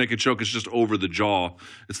still a rear naked choke. It's just over the jaw.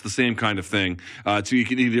 It's the same kind of thing. So you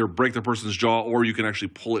can either break the person's jaw or you can actually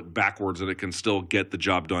pull it backwards and it can still get the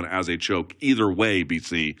job done as a choke. Either way,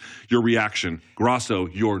 BC, your reaction. Grasso,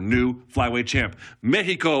 your new flyweight champ.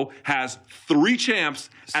 Mexico has 3 champs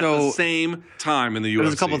at the same time in the UFC.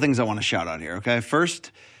 There's a couple of things I want to shout out here, okay?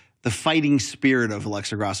 First, the fighting spirit of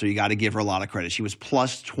Alexa Grasso, you got to give her a lot of credit. She was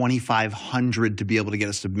plus 2,500 to be able to get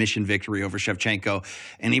a submission victory over Shevchenko.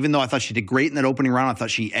 And even though I thought she did great in that opening round, I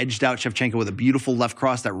thought she edged out Shevchenko with a beautiful left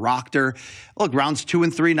cross that rocked her. Look, rounds 2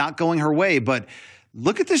 and 3 not going her way, but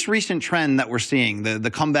look at this recent trend that we're seeing.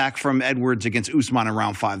 The comeback from Edwards against Usman in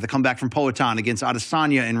round 5, the comeback from Poatan against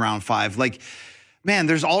Adesanya in round 5. Like, man,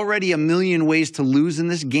 there's already a million ways to lose in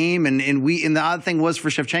this game. And the odd thing was for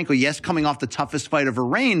Shevchenko, yes, coming off the toughest fight of her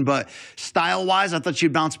reign, but style-wise, I thought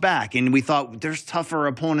she'd bounce back. And we thought there's tougher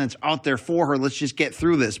opponents out there for her. Let's just get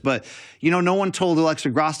through this. But, no one told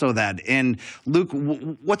Alexa Grasso that. And, Luke,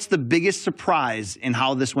 what's the biggest surprise in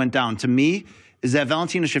how this went down? To me, is that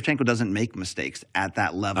Valentina Shevchenko doesn't make mistakes at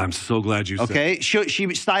that level. I'm so glad you said. Okay, she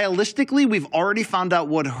stylistically, we've already found out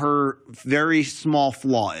what her very small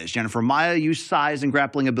flaw is. Jennifer Maia used size and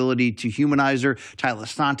grappling ability to humanize her. Tyler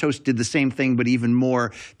Santos did the same thing, but even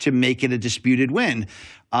more to make it a disputed win.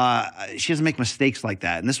 She doesn't make mistakes like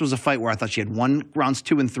that. And this was a fight where I thought she had won rounds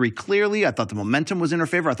 2 and 3 clearly. I thought the momentum was in her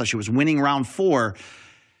favor. I thought she was winning round 4.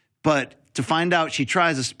 But to find out she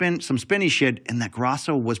tries some spinny shit, and that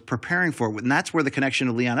Grasso was preparing for it. And that's where the connection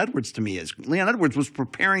to Leon Edwards to me is. Leon Edwards was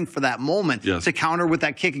preparing for that moment to counter with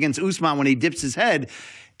that kick against Usman when he dips his head.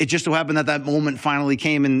 It just so happened that moment finally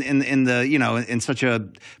came in such a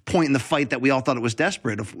point in the fight that we all thought it was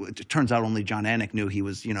desperate. It turns out only John Anik knew he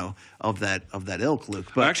was, of that ilk, Luke.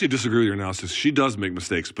 But I actually disagree with your analysis. She does make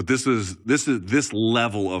mistakes, but this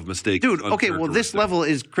level of mistake. Dude, okay, well, this level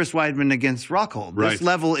is Chris Weidman against Rockhold. Right. This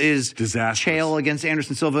level is Chael against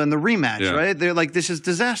Anderson Silva in the rematch, right? They're like, this is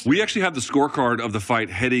disaster. We actually have the scorecard of the fight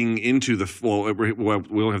heading into we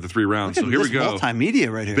only have the 3 rounds. So here we go.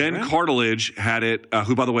 Multimedia right here. Ben Cartilage had it,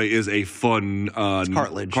 who, by the way, is a fun...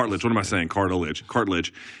 Cartilage. What am I saying?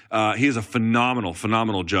 Cartilage. He is a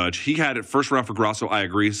phenomenal judge. He had it first round for Grasso. I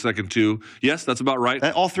agree. Second 2. Yes, that's about right.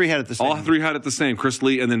 All 3 had it the same. All 3 had it the same. Chris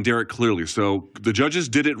Lee and then Derek Clearly. So the judges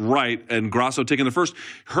did it right, and Grasso taking the first.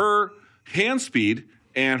 Her hand speed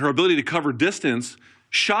and her ability to cover distance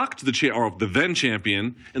shocked the then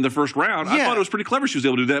champion in the first round. I thought it was pretty clever she was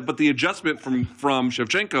able to do that, but the adjustment from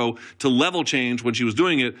Shevchenko to level change when she was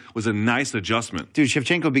doing it was a nice adjustment. Dude,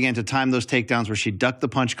 Shevchenko began to time those takedowns where she ducked the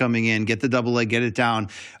punch coming in, get the double leg, get it down.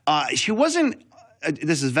 She wasn't,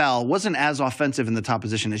 this is Val, wasn't as offensive in the top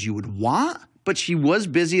position as you would want, but she was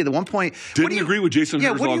busy at one point. Didn't agree with Jason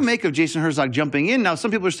Herzog. Yeah, what do you make of Jason Herzog jumping in? Now,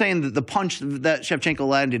 some people are saying that the punch that Shevchenko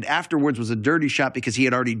landed afterwards was a dirty shot because he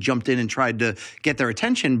had already jumped in and tried to get their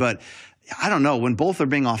attention, but I don't know. When both are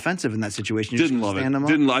being offensive in that situation, you didn't love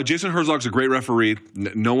it. Jason Herzog's a great referee.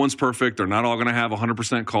 No one's perfect. They're not all going to have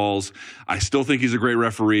 100% calls. I still think he's a great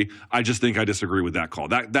referee. I just think I disagree with that call.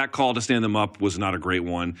 That call to stand them up was not a great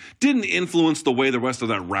one. Didn't influence the way the rest of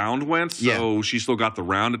that round went. So she still got the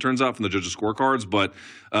round, it turns out, from the judges' scorecards. But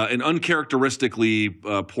an uncharacteristically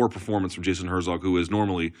poor performance from Jason Herzog, who is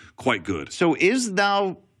normally quite good. So is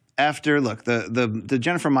now... After, look, the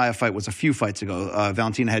Jennifer Maia fight was a few fights ago.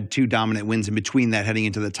 Valentina had 2 dominant wins in between that heading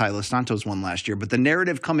into the Tyler Santos one last year. But the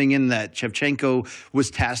narrative coming in that Shevchenko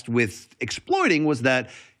was tasked with exploiting was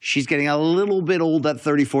that she's getting a little bit old at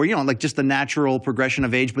 34, like just the natural progression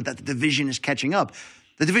of age, but that the division is catching up.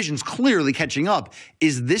 The division's clearly catching up.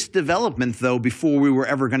 Is this development, though, before we were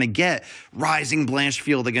ever going to get rising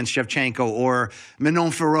Blanchfield against Shevchenko or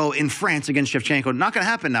Manon Ferrot in France against Shevchenko? Not going to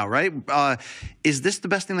happen now, right? Is this the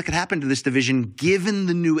best thing that could happen to this division given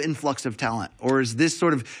the new influx of talent? Or is this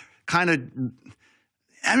sort of kind of,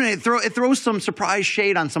 I mean, it throws some surprise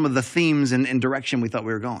shade on some of the themes and direction we thought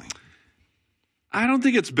we were going? I don't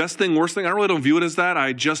think it's best thing, worst thing. I really don't view it as that.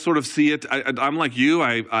 I just sort of see it. I'm like you.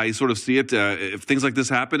 I sort of see it. If things like this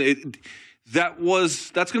happen, that's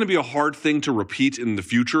going to be a hard thing to repeat in the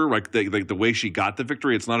future. Like the way she got the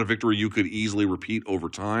victory, it's not a victory you could easily repeat over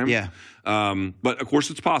time. Yeah. But of course,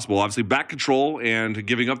 it's possible. Obviously, back control and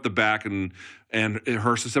giving up the back and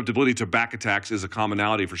her susceptibility to back attacks is a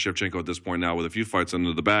commonality for Shevchenko at this point now, with a few fights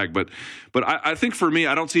under the bag. But I think for me,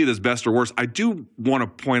 I don't see it as best or worst. I do want to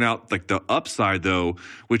point out like the upside, though,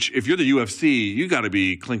 which if you're the UFC, you got to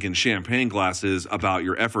be clinking champagne glasses about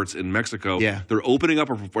your efforts in Mexico. Yeah. They're opening up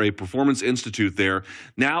a performance institute there.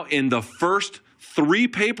 Now, in the first 3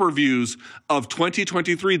 pay-per-views of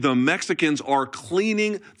 2023, the Mexicans are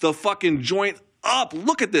cleaning the fucking joint up.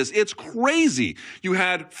 Look at this. It's crazy. You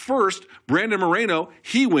had first Brandon Moreno.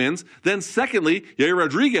 He wins. Then secondly, Yair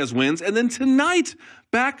Rodriguez wins. And then tonight,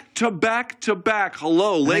 back to back to back.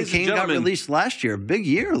 Hello, ladies and gentlemen. Kane got released last year. Big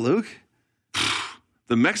year, Luke.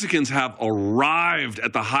 The Mexicans have arrived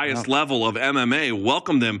at the highest level of MMA.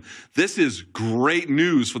 Welcome them. This is great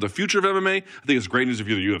news for the future of MMA. I think it's great news if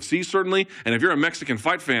you're the UFC, certainly. And if you're a Mexican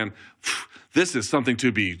fight fan, this is something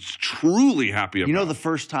to be truly happy about. You know, the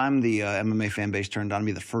first time the MMA fan base turned on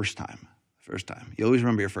me, the first time. You always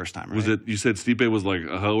remember your first time, right? Was it, you said Stipe was like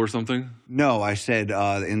a hoe or something? No, I said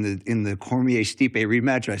in the Cormier-Stipe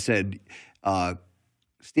rematch, I said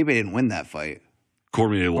Stipe didn't win that fight.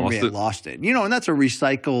 Cormier lost it. You know, and that's a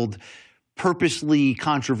recycled, purposely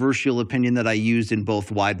controversial opinion that I used in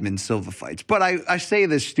both Weidman-Silva fights. But I say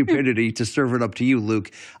this stupidity to serve it up to you, Luke.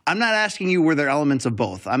 I'm not asking you were there elements of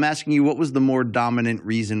both. I'm asking you what was the more dominant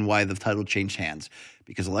reason why the title changed hands?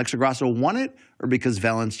 Because Alexa Grasso won it or because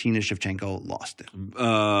Valentina Shevchenko lost it?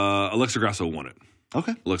 Alexa Grasso won it.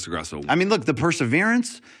 Okay. Alexa Grasso won. I mean, look, the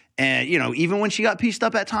perseverance, and, you know, even when she got pieced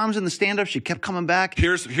up at times in the stand-up, she kept coming back.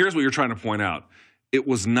 Here's what you're trying to point out. It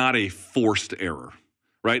was not a forced error,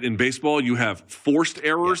 right? In baseball, you have forced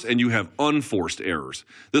errors and you have unforced errors.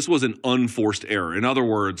 This was an unforced error. In other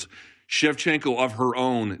words, Shevchenko of her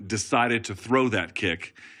own decided to throw that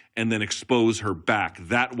kick and then expose her back.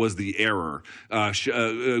 That was the error.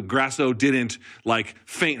 Grasso didn't like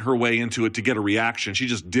feint her way into it to get a reaction. She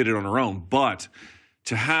just did it on her own. But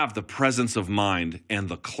to have the presence of mind and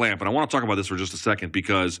the clamp, and I want to talk about this for just a second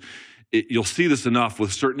because you'll see this enough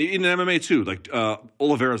with certain, in MMA too, like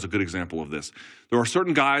Oliveira is a good example of this. There are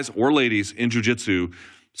certain guys or ladies in jiu-jitsu,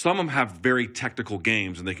 some of them have very technical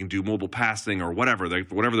games and they can do mobile passing or whatever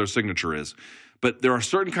their signature is. But there are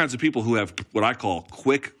certain kinds of people who have what I call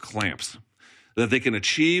quick clamps, that they can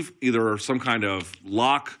achieve either some kind of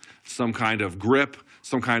lock, some kind of grip,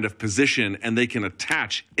 some kind of position, and they can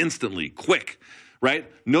attach instantly, quick. Right?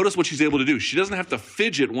 Notice what she's able to do. She doesn't have to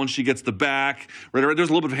fidget once she gets the back. Right?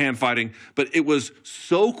 There's a little bit of hand fighting, but it was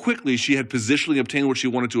so quickly she had positionally obtained what she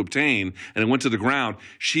wanted to obtain, and it went to the ground.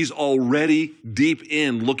 She's already deep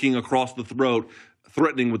in, looking across the throat,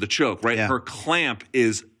 threatening with the choke. Right? Yeah. Her clamp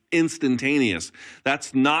is instantaneous.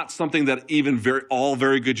 That's not something that even all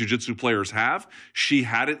very good jiu-jitsu players have. She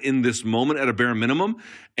had it in this moment at a bare minimum,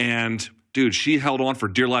 and dude, she held on for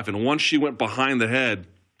dear life. And once she went behind the head,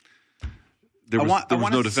 there was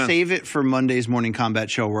no defense. Save it for Monday's Morning Combat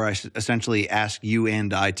Show, where I essentially ask you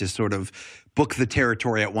and I to sort of book the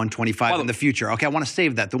territory at 125 in the future. Okay, I want to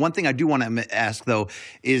save that. The one thing I do want to ask, though,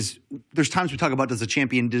 is there's times we talk about, does a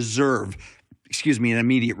champion deserve, an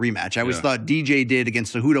immediate rematch? I always thought DJ did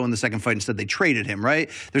against Cejudo in the second fight and said they traded him, right?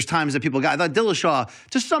 There's times that people I thought Dillashaw,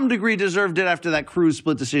 to some degree, deserved it after that Cruz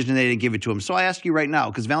split decision. They didn't give it to him. So I ask you right now,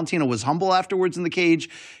 because Valentina was humble afterwards in the cage.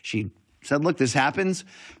 She said, look, this happens.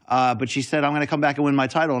 But she said, I'm going to come back and win my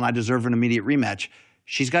title, and I deserve an immediate rematch.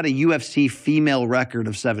 She's got a UFC female record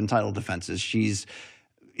of 7 title defenses. She's,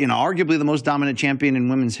 arguably the most dominant champion in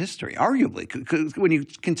women's history. Arguably. When you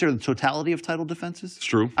consider the totality of title defenses. It's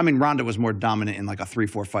true. I mean, Ronda was more dominant in like a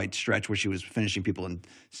 3-4 fight stretch where she was finishing people in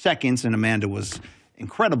seconds, and Amanda was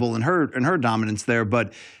incredible in her dominance there.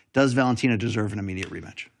 But does Valentina deserve an immediate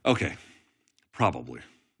rematch? Okay. Probably.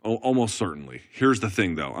 Almost certainly. Here's the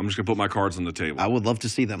thing, though. I'm just going to put my cards on the table. I would love to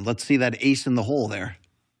see them. Let's see that ace in the hole there.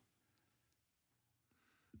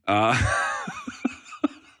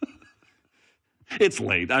 It's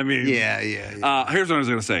late. I mean, yeah. Here's what I was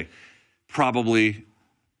going to say. Probably,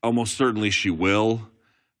 almost certainly she will.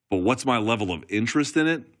 But what's my level of interest in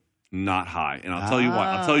it? not high. And I'll tell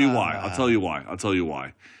you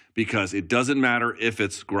why. Because it doesn't matter if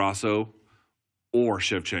it's Grasso or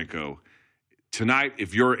Shevchenko. Tonight,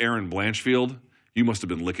 if you're Aaron Blanchfield, you must have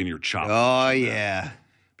been licking your chops. Oh, yeah.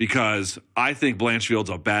 Because I think Blanchfield's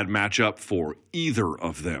a bad matchup for either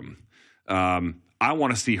of them. I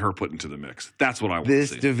want to see her put into the mix. That's what I want to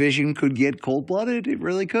see. This division could get cold-blooded. It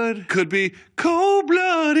really could. Could be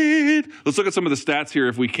cold-blooded. Let's look at some of the stats here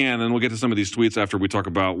if we can, and we'll get to some of these tweets after we talk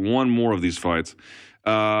about one more of these fights.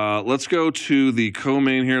 Let's go to the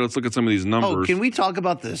co-main here. Let's look at some of these numbers. Oh, can we talk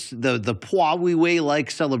about this? The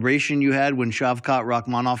Poirier-like celebration you had when Shavkat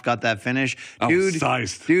Rakhmonov got that finish?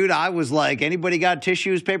 Dude, I was like, anybody got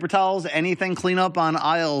tissues, paper towels, anything clean up on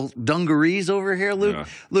aisle dungarees over here, Luke? Yeah.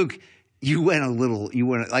 Luke, you went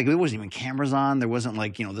like, there wasn't even cameras on. There wasn't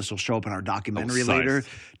like, this will show up in our documentary later.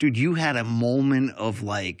 Dude, you had a moment of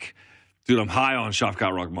like... Dude, I'm high on Shavkat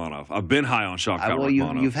Rakhmonov. I've been high on Shavkat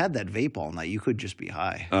Rakhmonov. You've had that vape all night. You could just be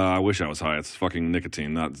high. I wish I was high. It's fucking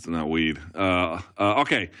nicotine, not weed.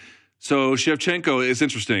 Okay, so Shevchenko is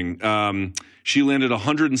interesting. She landed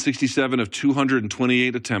 167 of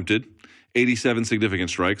 228 attempted, 87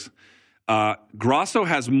 significant strikes. Grasso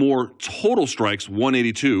has more total strikes,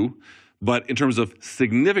 182, but in terms of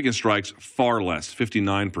significant strikes, far less,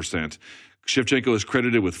 59%. Shevchenko is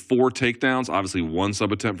credited with 4 takedowns, obviously 1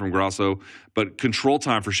 sub-attempt from Grasso, but control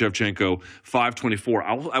time for Shevchenko,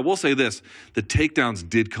 5:24. I will say this, the takedowns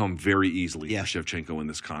did come very easily for Shevchenko in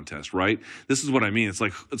this contest, right? This is what I mean. It's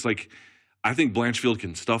like I think Blanchfield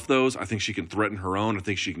can stuff those. I think she can threaten her own. I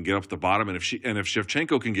think she can get up to the bottom. And if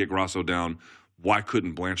Shevchenko can get Grasso down, why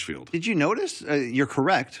couldn't Blanchfield? Did you notice? You're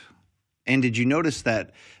correct. And did you notice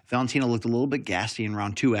that Valentina looked a little bit gassy in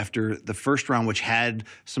round 2 after the first round, which had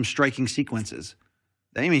some striking sequences?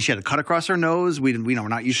 I mean, she had a cut across her nose. We're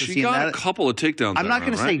not used to seeing that. She got a couple of takedowns. I'm not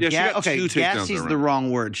going to say gassy is the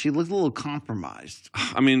wrong word. She looked a little compromised.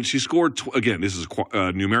 I mean, she scored, again, this is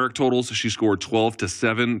numeric totals. She scored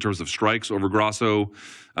 12-7 in terms of strikes over Grasso.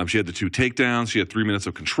 She had the 2 takedowns. She had 3 minutes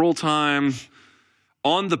of control time.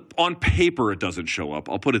 On paper, it doesn't show up.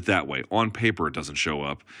 I'll put it that way. On paper, it doesn't show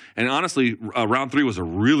up. And honestly, round 3 was a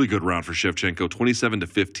really good round for Shevchenko,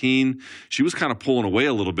 27-15. She was kind of pulling away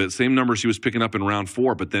a little bit. Same number she was picking up in round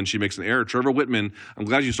 4, but then she makes an error. Trevor Whitman, I'm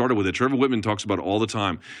glad you started with it. Trevor Whitman talks about it all the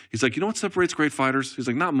time. He's like, you know what separates great fighters? He's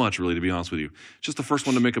like, not much, really, to be honest with you. It's just the first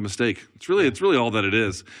one to make a mistake. It's really all that it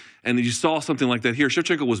is. And you saw something like that here.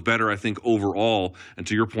 Shevchenko was better, I think, overall. And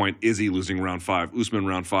to your point, Izzy losing round 5, Usman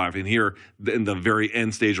round 5. And here, in the very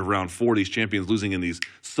end stage of round 4, these champions losing in these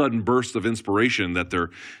sudden bursts of inspiration that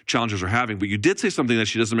their challengers are having. But you did say something that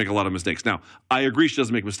she doesn't make a lot of mistakes. Now, I agree she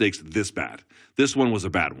doesn't make mistakes this bad. This one was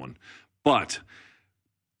a bad one. But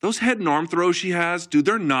those head and arm throws she has, dude,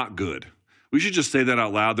 they're not good. We should just say that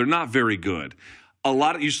out loud. They're not very good.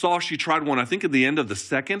 You saw she tried one, I think, at the end of the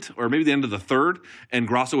second or maybe the end of the third, and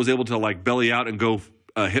Grasso was able to like belly out and go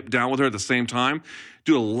hip down with her at the same time.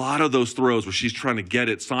 Dude, a lot of those throws where she's trying to get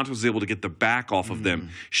it, Santos was able to get the back off of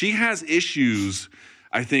them. She has issues,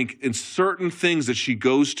 I think, in certain things that she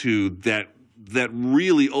goes to that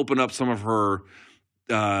really open up some of her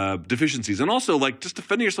deficiencies. And also, like, just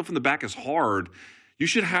defending yourself in the back is hard. You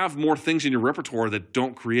should have more things in your repertoire that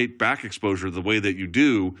don't create back exposure the way that you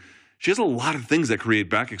do. She has a lot of things that create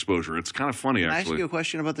back exposure. It's kind of funny, actually. Can I ask you a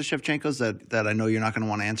question about the Shevchenkos that I know you're not going to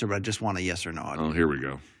want to answer, but I just want a yes or no. Oh, here we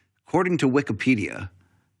go. According to Wikipedia,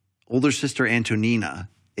 older sister Antonina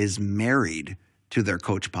is married to their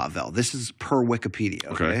coach Pavel. This is per Wikipedia,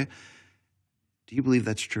 okay? Do you believe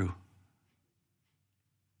that's true?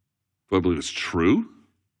 Do I believe it's true?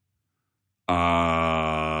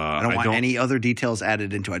 I don't want any other details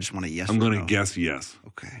added into it. I just want a yes or no. I'm going to guess yes.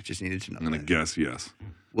 Okay, I just needed to know I'm going to guess yes.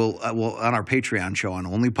 Well, on our Patreon show on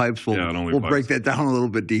Only Pipes, we'll break that down a little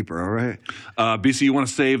bit deeper. All right, BC, you want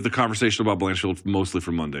to save the conversation about Blanchfield mostly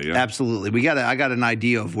for Monday? Yeah, absolutely. I got an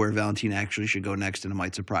idea of where Valentina actually should go next, and it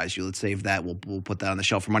might surprise you. Let's save that. We'll put that on the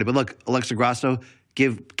shelf for Monday. But look, Alexa Grasso,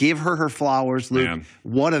 give her flowers, Luke. Man.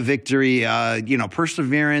 What a victory!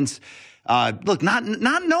 Perseverance. Look, not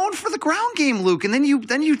known for the ground game, Luke, and then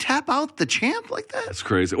you tap out the champ like that. That's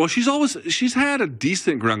crazy. Well, she's had a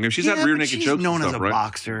decent ground game. She's had rear naked chokes. She's known as a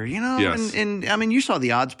boxer, Yes. And I mean, you saw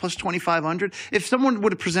the odds plus 2,500. If someone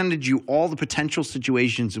would have presented you all the potential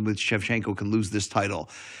situations in which Shevchenko can lose this title,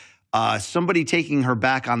 somebody taking her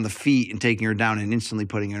back on the feet and taking her down and instantly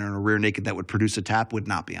putting her in a rear naked that would produce a tap would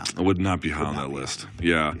not be on. It would not be on that list.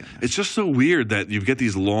 Yeah. It's just so weird that you get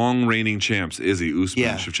these long reigning champs, Izzy,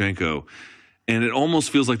 Usman, Shevchenko, and it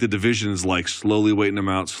almost feels like the division is like slowly waiting them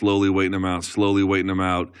out, slowly waiting them out, slowly waiting them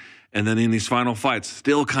out. And then in these final fights,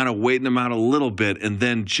 still kind of waiting them out a little bit, and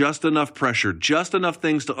then just enough pressure, just enough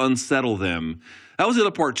things to unsettle them. That was the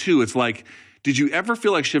other part, too. It's like, did you ever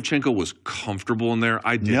feel like Shevchenko was comfortable in there?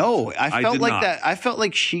 I didn't. No, I felt like not. that. I felt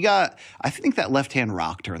like she got, I think that left hand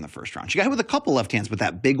rocked her in the first round. She got hit with a couple left hands, but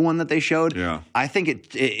that big one that they showed, I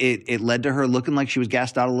think it led to her looking like she was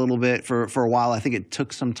gassed out a little bit for a while. I think it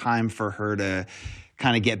took some time for her to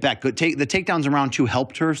kind of get back. The takedowns in round 2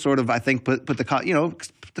 helped her sort of, I think, put the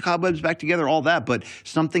cobwebs back together, all that, but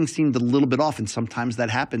something seemed a little bit off, and sometimes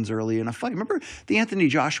that happens early in a fight. Remember the Anthony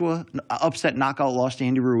Joshua upset knockout loss to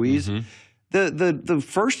Andy Ruiz? Mm-hmm. The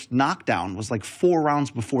first knockdown was like 4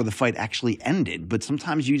 rounds before the fight actually ended, but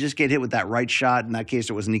sometimes you just get hit with that right shot. In that case,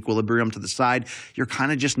 it was an equilibrium to the side. You're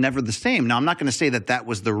kind of just never the same. Now, I'm not going to say that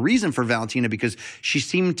was the reason for Valentina, because she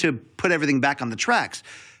seemed to put everything back on the tracks,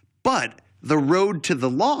 but the road to the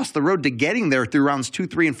loss, the road to getting there through rounds 2,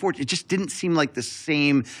 3, and 4, it just didn't seem like the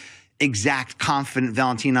same exact confident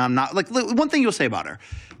Valentina. I'm not like one thing you'll say about her.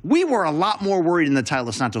 We were a lot more worried in the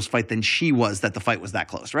Taila Santos fight than she was that the fight was that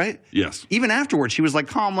close, right? Yes. Even afterwards, she was like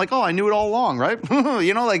calm, like, oh, I knew it all along, right?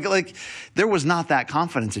 You know, like there was not that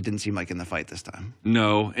confidence, it didn't seem like, in the fight this time.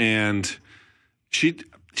 No, and she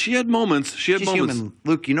had moments. She's human.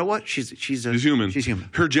 Luke, you know what? She's human. She's human.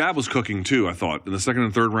 Her jab was cooking too, I thought. In the second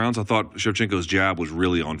and third rounds, I thought Shevchenko's jab was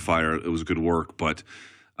really on fire. It was good work, but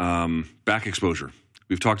back exposure.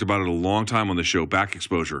 We've talked about it a long time on the show, back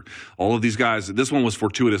exposure. All of these guys, this one was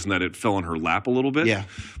fortuitous in that it fell in her lap a little bit. Yeah.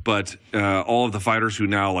 But all of the fighters who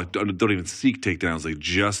now like don't even seek takedowns, they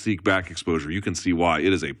just seek back exposure. You can see why.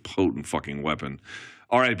 It is a potent fucking weapon.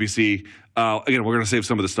 All right, BC. Again, we're going to save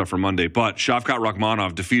some of this stuff for Monday, but Shavkat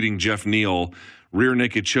Rakhmonov defeating Jeff Neal, rear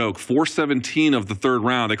naked choke, 4:17 of the third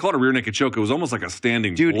round. They call it a rear naked choke. It was almost like a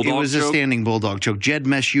standing bulldog choke. It was a standing bulldog choke. Jed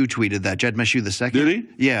Meshew tweeted that. Jed Meshew the second. Did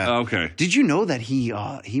he? Yeah. Okay. Did you know that he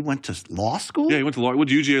went to law school? Yeah, he went to law. Went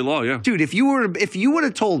to UGA law. Yeah. Dude, if you would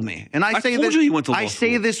have told me, and I say told this, you he went to law I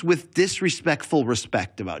say school. this with disrespectful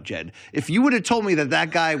respect about Jed. If you would have told me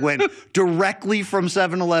that guy went directly from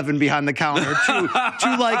 7-Eleven behind the counter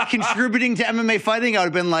to like contributing to MMA fighting, I would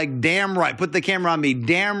have been like, damn right. Put the camera on me.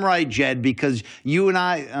 Damn right, Jed, because you and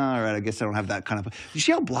I. All right, I guess I don't have that kind of. You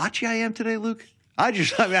see how blotchy I am today, Luke? I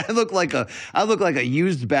look like a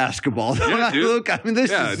used basketball. Yeah, dude.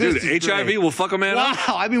 This is HIV great. will fuck a man up.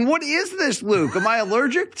 Wow, I mean, what is this, Luke? Am I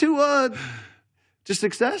allergic to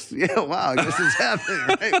success? Yeah, wow, I guess it's happening,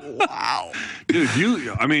 right? Wow. Dude,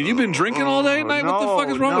 you've been drinking all day and night? What the fuck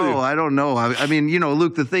is wrong with you? No, I don't know. I mean,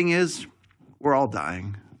 Luke, the thing is, we're all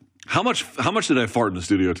dying. How much did I fart in the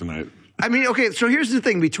studio tonight? I mean, okay, so here's the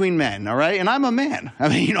thing between men, all right? And I'm a man. I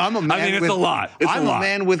mean, I'm a man. I mean, it's a lot. I'm a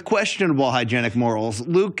man with questionable hygienic morals.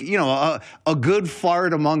 Luke, a good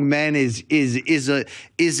fart among men is a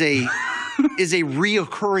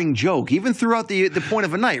reoccurring joke, even throughout the point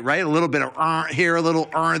of a night, right? A little bit of here, a little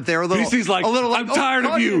there, a little. He's like, I'm tired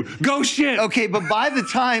of you. Go shit. Okay, but by the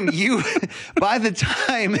time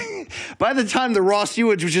the raw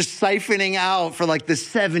sewage was just siphoning out for like the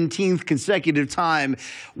 17th consecutive time,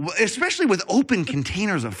 especially with open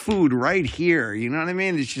containers of food right here, you know what I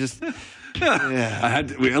mean? It's just. Yeah.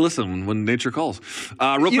 Listen when nature calls.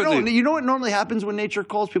 Real quickly, you know what normally happens when nature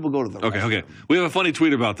calls? People go to the restroom. Okay. We have a funny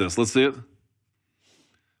tweet about this. Let's see it.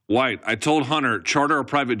 White, I told Hunter, charter a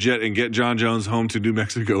private jet and get John Jones home to New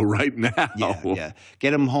Mexico right now. Yeah.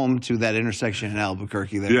 Get him home to that intersection in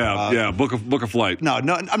Albuquerque there. Yeah. Book a flight. No, I'm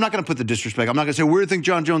not going to put the disrespect. I'm not going to say, where do you think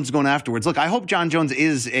John Jones is going afterwards? Look, I hope John Jones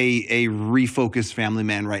is a refocused family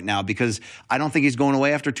man right now, because I don't think he's going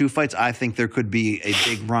away after 2 fights. I think there could be a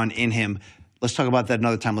big run in him. Let's talk about that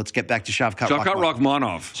another time. Let's get back to Shavkat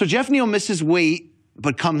Rakhmonov. So Jeff Neal misses weight,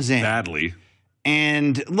 but comes in. Badly.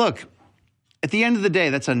 And look, at the end of the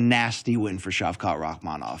day, that's a nasty win for Shavkat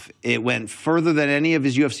Rakhmonov. It went further than any of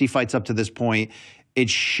his UFC fights up to this point.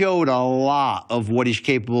 It showed a lot of what he's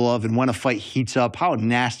capable of, and when a fight heats up, how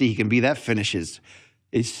nasty he can be. That finish is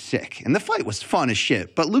sick. And the fight was fun as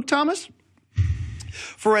shit. But Luke Thomas,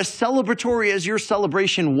 for as celebratory as your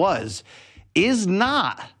celebration was, is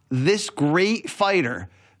this great fighter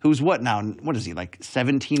who's what is he, like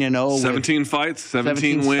 17-0? 17 fights,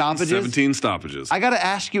 17 wins, stoppages? 17 stoppages. I got to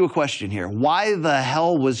ask you a question here. Why the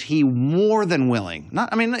hell was he more than willing,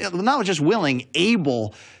 not just willing,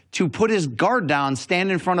 able to put his guard down,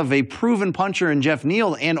 stand in front of a proven puncher in Jeff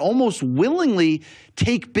Neal, and almost willingly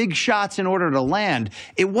take big shots in order to land?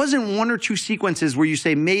 It wasn't 1 or 2 sequences where you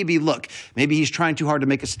say, maybe he's trying too hard to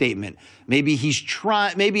make a statement. Maybe he's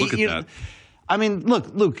trying, Look at that. I mean, look,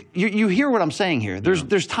 Luke, you hear what I'm saying here.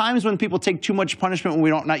 There's times when people take too much punishment when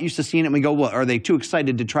we're not used to seeing it, and we go, what, are they too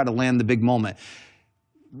excited to try to land the big moment?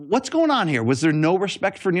 What's going on here? Was there no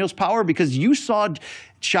respect for Neil's power? Because you saw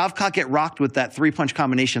Shavkat get rocked with that 3-punch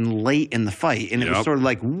combination late in the fight, and it was sort of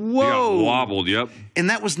like, whoa. He got wobbled, yep. And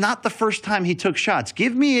that was not the first time he took shots.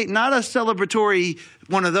 Give me not a celebratory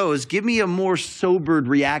one of those. Give me a more sobered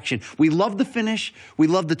reaction. We love the finish. We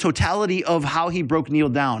love the totality of how he broke Neil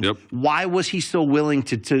down. Yep. Why was he so willing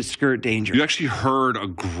to skirt danger? You actually heard a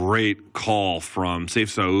great call from Saif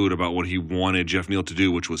Saud about what he wanted Jeff Neal to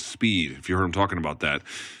do, which was speed, if you heard him talking about that.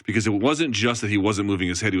 Because it wasn't just that he wasn't moving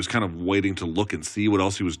his head. He was kind of waiting to look and see what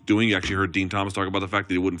else he was doing. You actually heard Dean Thomas talk about the fact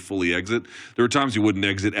that he wouldn't fully exit. There were times he wouldn't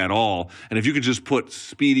exit at all. And if you could just put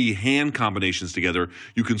speedy hand combinations together,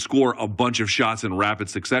 you can score a bunch of shots in rapid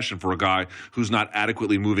succession for a guy who's not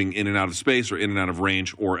adequately moving in and out of space or in and out of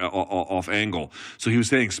range or off angle. So he was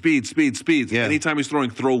saying speed, speed, speed. Yeah. Anytime he's throwing,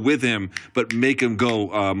 throw with him, but make him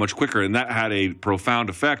go much quicker. And that had a profound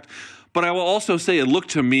effect. But I will also say it looked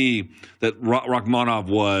to me that Rakhmonov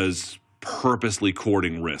was purposely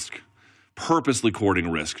courting risk.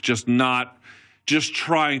 Just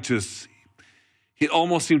trying to. It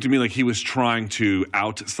almost seemed to me like he was trying to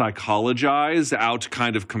out-psychologize,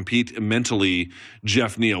 kind of compete mentally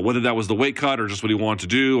Jeff Neal, whether that was the weight cut or just what he wanted to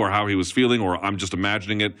do or how he was feeling, or I'm just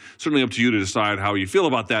imagining it. Certainly up to you to decide how you feel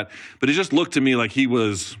about that. But it just looked to me like he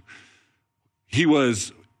was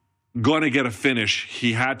going to get a finish.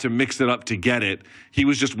 He had to mix it up to get it. He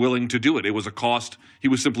was just willing to do it. It was a cost he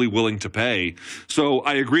was simply willing to pay. So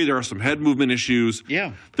I agree there are some head movement issues.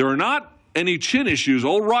 Yeah. There are not any chin issues.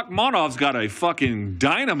 Old Rakhmonov's got a fucking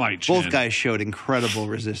dynamite chin. Both guys showed incredible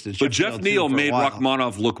resistance. But Jeff Neal made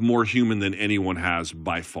Rakhmonov look more human than anyone has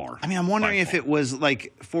by far. I mean, I'm wondering if it was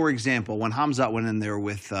like, for example, when Khamzat went in there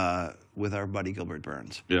with our buddy Gilbert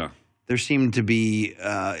Burns. Yeah. There seemed to be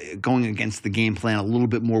going against the game plan, a little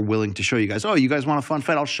bit more willing to show you guys, oh, you guys want a fun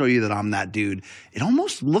fight? I'll show you that I'm that dude. It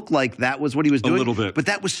almost looked like that was what he was doing. A little bit. But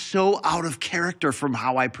that was so out of character from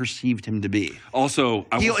how I perceived him to be. Also,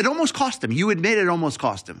 it almost cost him. You admit it almost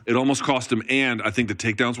cost him. It almost cost him, and I think the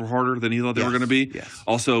takedowns were harder than he thought they were going to be. Yes.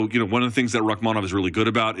 Also, one of the things that Rakhmonov is really good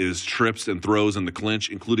about is trips and throws in the clinch,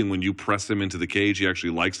 including when you press him into the cage. He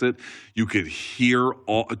actually likes it. You could hear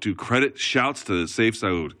shouts to Saif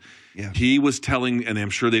Saud. Yeah. He was telling, and I'm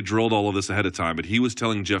sure they drilled all of this ahead of time, but he was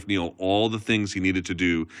telling Jeff Neal all the things he needed to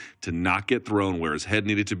do to not get thrown, where his head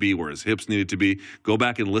needed to be, where his hips needed to be. Go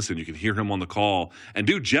back and listen. You can hear him on the call. And,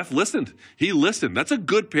 dude, Jeff listened. He listened. That's a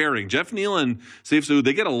good pairing. Jeff Neal and Saif Saud,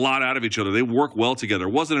 they get a lot out of each other. They work well together.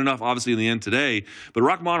 Wasn't enough, obviously, in the end today, but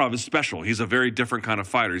Rakhmonov is special. He's a very different kind of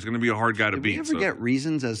fighter. He's going to be a hard guy to beat. Did we ever get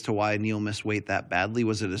reasons as to why Neal missed weight that badly?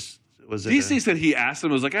 Was it DC said he asked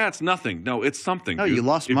him, it was like, it's nothing. No, it's something. No, dude. you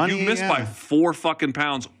lost if money. You missed by 4 fucking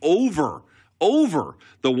pounds over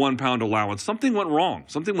the 1 pound allowance. Something went wrong.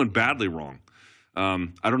 Something went badly wrong. I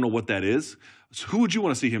don't know what that is. So who would you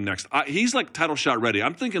want to see him next? He's like title shot ready.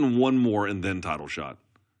 I'm thinking one more and then title shot.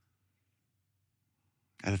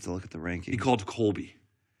 I'd have to look at the rankings. He called Colby.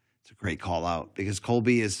 It's a great call out because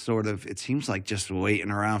Colby is sort of, it seems like just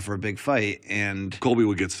waiting around for a big fight. And Colby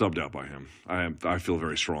would get subbed out by him. I feel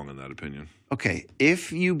very strong in that opinion. Okay,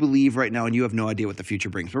 if you believe right now, and you have no idea what the future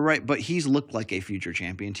brings, but he's looked like a future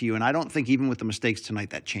champion to you, and I don't think even with the mistakes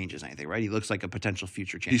tonight that changes anything, right? He looks like a potential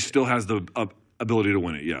future champion. He still has the ability to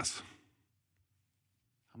win it, yes.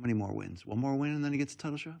 How many more wins? One more win and then he gets a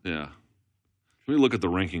title shot? Yeah. Let me look at the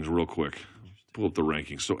rankings real quick. Pull up the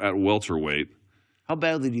rankings. So at welterweight. How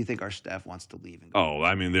badly do you think our staff wants to leave? Oh,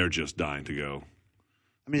 I mean, they're just dying to go.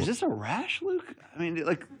 I mean, is this a rash, Luke? I mean,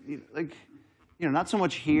 not so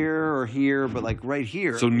much here or here, but like right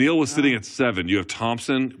here. So Neal was sitting at 7. You have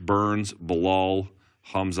Thompson, Burns, Bilal,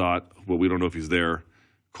 Khamzat. Well, we don't know if he's there.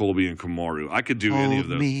 Colby and Kamaru. I could do any of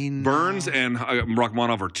those. Burns and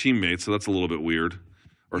Rakhmonov are teammates, so that's a little bit weird.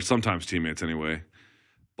 Or sometimes teammates anyway.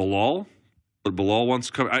 Bilal? But Bilal wants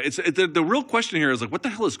to come. The real question here is, like, what the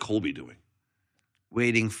hell is Colby doing?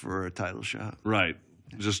 Waiting for a title shot. Right.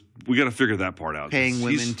 We got to figure that part out. Paying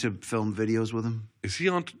women to film videos with him. Is he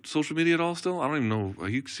on social media at all still? I don't even know.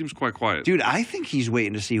 He seems quite quiet. Dude, I think he's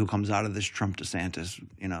waiting to see who comes out of this Trump-DeSantis,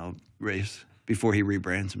 race before he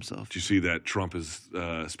rebrands himself. Did you see that Trump has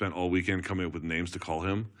spent all weekend coming up with names to call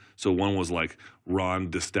him? So one was like Ron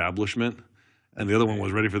D'Establishment, and the other one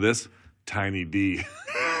was, ready for this, Tiny D.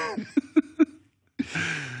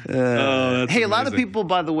 Hey, amazing. A lot of people,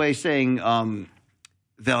 by the way, saying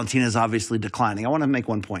Valentina's obviously declining. I want to make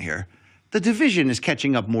one point here. The division is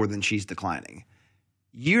catching up more than she's declining.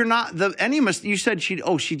 You're not you said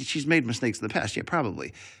she's made mistakes in the past. Yeah,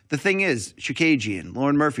 probably. The thing is, Chookagian,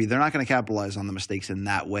 Lauren Murphy, they're not going to capitalize on the mistakes in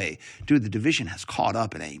that way. Dude, the division has caught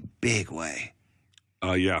up in a big way.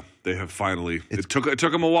 Yeah, they have finally. It took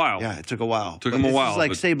them a while. Yeah, it took a while. Took them a while. It's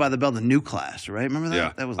like Saved by the Bell, the new class, right? Remember that?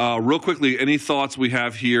 Yeah. That was real quickly, any thoughts we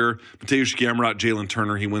have here? Mateusz Gamrot, Jalen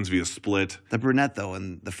Turner, he wins via split. the brunette, though,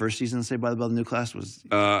 in the first season of Saved by the Bell, the new class was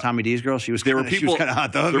Tommy D's girl. She was There were kind people. of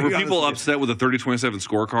hot, though. There were people upset with the 30-27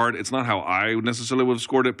 scorecard. It's not how I necessarily would have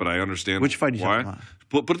scored it, but I understand Which fight did you why. have?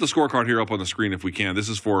 Put the scorecard here up on the screen if we can. This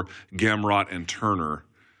is for Gamrot and Turner.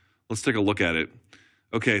 Let's take a look at it.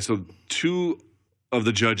 Okay, so 2 of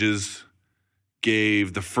the judges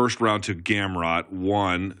gave the first round to Gamrot.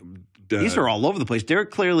 1. These are all over the place.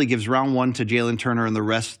 Derek clearly gives round 1 to Jalen Turner and the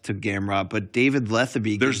rest to Gamrot, but David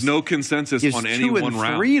Letheby There's no consensus on any 2 one and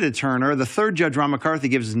round. 3 to Turner. The third judge, Ron McCarthy,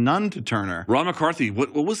 gives none to Turner. Ron McCarthy,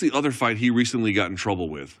 what was the other fight he recently got in trouble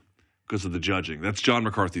with because of the judging? That's John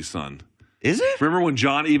McCarthy's son. Is it? Remember when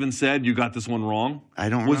John even said you got this one wrong? I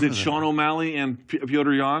don't Was remember it that. Sean O'Malley and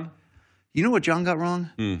Piotr Jan? You know what John got wrong?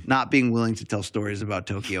 Not being willing to tell stories about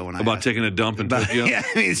Tokyo. When About taking a dump in Tokyo? Yeah,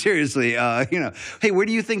 I mean, seriously. Hey, where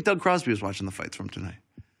do you think Doug Crosby was watching the fights from tonight?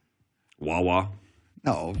 Wawa.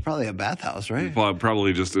 No, probably a bathhouse, right?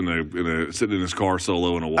 Probably just in a sitting in his car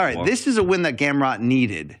solo in a Wawa. All right, this is a win that Gamrot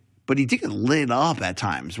needed, but he did get lit up at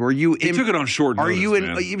times. Were you? He took it on short notice, Are you in?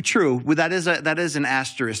 man. True. Well, that is an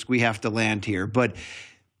asterisk we have to land here, but.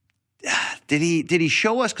 Did he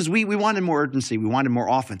show us? Because we wanted more urgency, we wanted more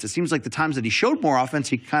offense. It seems like the times that he showed more offense,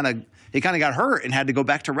 he kind of got hurt and had to go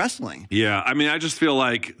back to wrestling. Yeah, I mean, I just feel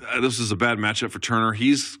like this is a bad matchup for Turner.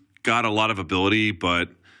 He's got a lot of ability, but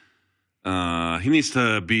he needs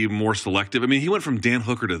to be more selective. I mean, he went from Dan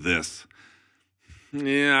Hooker to this.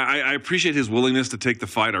 Yeah, I appreciate his willingness to take the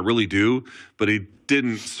fight. I really do, but he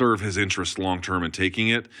didn't serve his interest long term in taking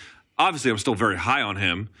it. Obviously, I'm still very high on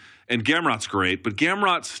him. And Gamrot's great, but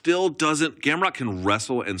Gamrot still doesn't. Gamrot can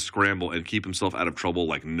wrestle and scramble and keep himself out of trouble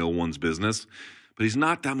like no one's business. But he's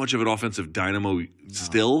not that much of an offensive dynamo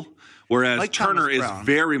still. Whereas Like Turner Thomas is Brown.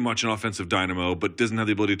 very much an offensive dynamo, but doesn't have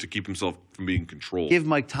the ability to keep himself from being controlled. Give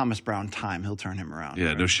Mike Thomas Brown time; he'll turn him around. Yeah,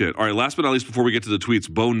 right? no shit. All right, last but not least, before we get to the tweets,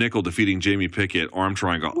 Bo Nickel defeating Jamie Pickett, arm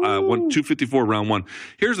triangle, 254 round 1.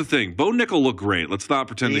 Here's the thing: Bo Nickel looked great. Let's not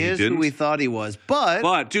pretend He that he is didn't. who we thought he was,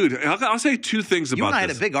 but Dude, I'll say 2 things you about and I had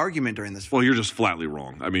this. a big argument during this. Well, you're just flatly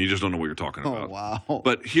wrong. I mean, you just don't know what you're talking about. wow.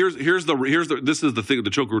 But this is the thing, the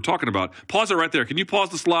choke we were talking about. Pause it right there. Can you pause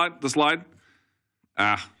the slide?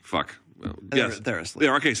 Ah, fuck. Well, yes. They're asleep.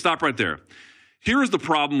 There. Okay, stop right there. Here is the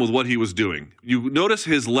problem with what he was doing. You notice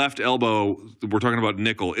his left elbow, we're talking about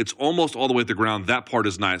Nickel, it's almost all the way at the ground. That part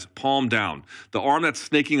is nice. Palm down. The arm that's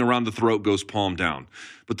snaking around the throat goes palm down.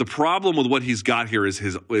 But the problem with what he's got here is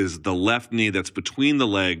the left knee that's between the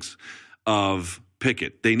legs of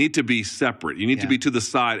Pickett. They need to be separate. You need to be to the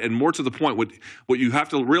side. And more to the point, what you have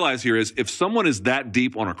to realize here is if someone is that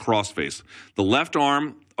deep on a crossface, the left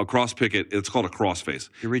arm across Pickett, it's called a crossface.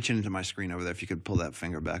 You're reaching into my screen over there. If you could pull that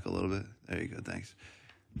finger back a little bit. There you go. Thanks.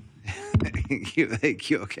 Thank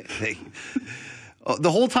you. Okay. Thank you.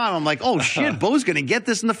 The whole time I'm like, oh shit, Bo's gonna get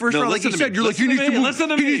this in the first round. Like you said, you're like, he needs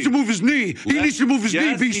to move his knee. He needs to move his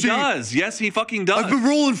knee, BC. He does. Yes, he fucking does. I've been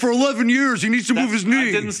rolling for 11 years. He needs to move his knee.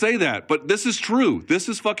 I didn't say that, but this is true. This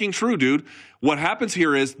is fucking true, dude. What happens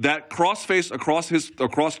here is that crossface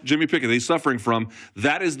across Jimmy Pickett that he's suffering from,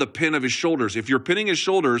 that is the pin of his shoulders. If you're pinning his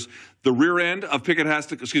shoulders, the rear end of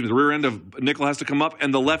Nickel has to come up,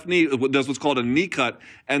 and the left knee does what's called a knee cut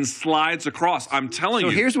and slides across. I'm telling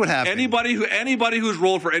you. So here's what happened. Anybody who's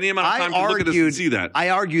rolled for any amount of time can look at this and see that. I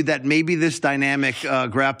argued that maybe this dynamic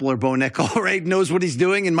grappler, Bo Nickel, right, knows what he's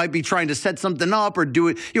doing and might be trying to set something up or do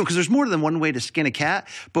it, because there's more than one way to skin a cat.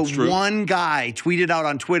 But one guy tweeted out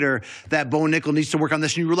on Twitter that Bo Nickel needs to work on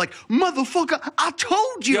this, and you were like, "Motherfucker, I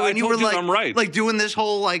told you!" Yeah, and you told were you like, I'm right. like doing this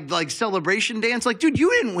whole like celebration dance. Like, dude,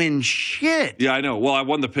 you didn't win shit. Yeah, I know. Well, I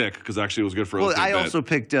won the pick because actually it was good for. Well, I also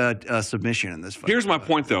picked a submission in this fight. Here's my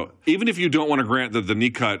point, though. Even if you don't want to grant that the knee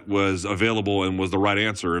cut was available and was the right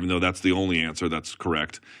answer, even though that's the only answer that's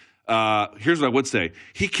correct, here's what I would say: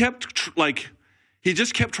 he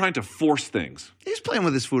just kept trying to force things. He's playing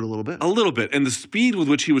with his food a little bit. A little bit. And the speed with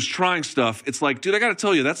which he was trying stuff, it's like, dude, I got to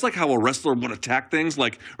tell you, that's like how a wrestler would attack things.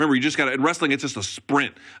 Like, remember, you just got to, in wrestling, it's just a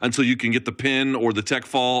sprint until you can get the pin or the tech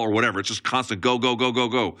fall or whatever. It's just constant go, go, go, go,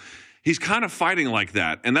 go. He's kind of fighting like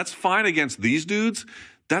that. And that's fine against these dudes.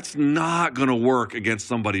 That's not going to work against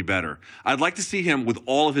somebody better. I'd like to see him, with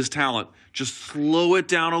all of his talent, just slow it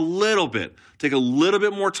down a little bit, take a little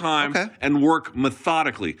bit more time, and work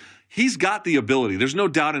methodically. He's got the ability. There's no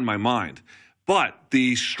doubt in my mind. But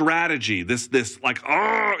the strategy,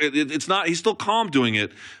 it's not, he's still calm doing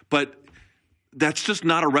it, but that's just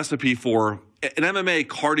not a recipe for in MMA,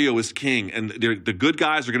 cardio is king, and the good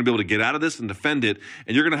guys are going to be able to get out of this and defend it,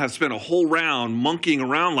 and you're going to have spent a whole round monkeying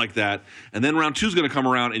around like that, and then round 2 is going to come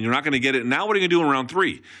around, and you're not going to get it. And now what are you going to do in round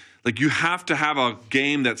 3? Like, you have to have a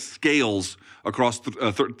game that scales across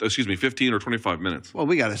 15 or 25 minutes. Well,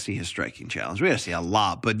 we got to see his striking challenge. We got to see a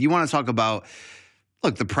lot. But you want to talk about,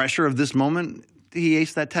 look, the pressure of this moment, he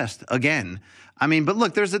aced that test again. I mean, but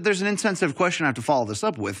look, there's an insensitive question I have to follow this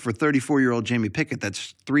up with for 34-year-old Jamie Pickett.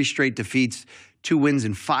 That's 3 straight defeats, 2 wins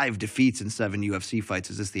and 5 defeats in 7 UFC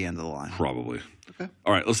fights. Is this the end of the line? Probably. Okay.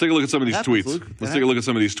 All right, let's take a look at some of these tweets. Let's take a look at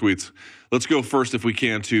some of these tweets. Let's go first, if we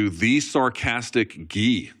can, to the sarcastic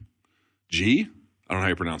Guy. G? I don't know how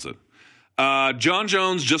you pronounce it. John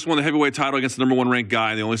Jones just won the heavyweight title against the number 1 ranked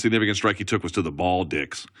guy, and the only significant strike he took was to the ball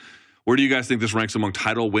dicks. Where do you guys think this ranks among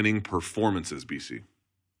title-winning performances, BC?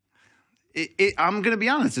 I'm going to be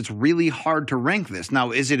honest. It's really hard to rank this.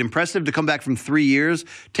 Now, is it impressive to come back from 3 years,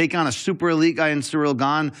 take on a super elite guy in Ciryl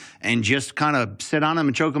Gane, and just kind of sit on him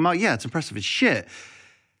and choke him out? Yeah, it's impressive as shit.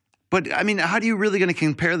 But, I mean, how are you really going to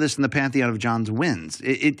compare this in the pantheon of John's wins?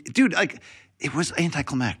 Dude, like... It was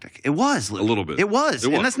anticlimactic. It was, Luke. A little bit. It was,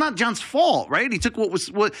 and that's not John's fault, right? He took what was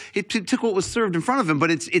served in front of him.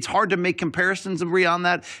 But it's hard to make comparisons beyond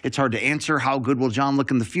that. It's hard to answer how good will John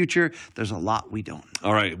look in the future. There's a lot we don't know.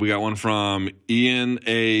 All right, we got one from Ian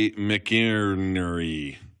A.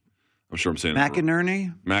 McInerney. I'm sure I'm saying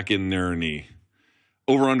McInerney. McInerney.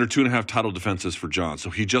 Over under 2.5 title defenses for John.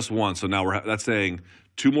 So he just won. So now that's saying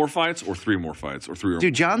 2 more fights or 3 more fights or 3 or more.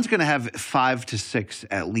 Dude, John's going to have 5 to 6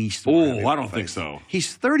 at least. Oh, I don't think so.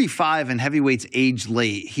 He's 35 and heavyweights aged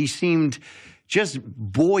late. He seemed just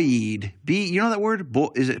buoyed. You know that word?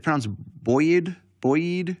 Is it pronounced buoyed?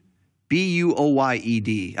 Buoyed?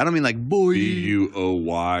 B-U-O-Y-E-D. I don't mean like buoyed.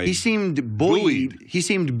 B-U-O-Y. He seemed buoyed. He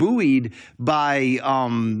seemed buoyed by,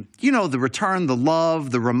 the return, the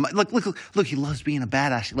love, Look, he loves being a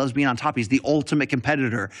badass. He loves being on top. He's the ultimate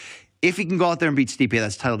competitor. If he can go out there and beat Stipe,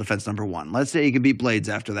 that's title defense number 1. Let's say he can beat Blades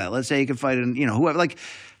after that. Let's say he can fight, whoever. Like,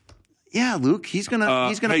 yeah, Luke, he's gonna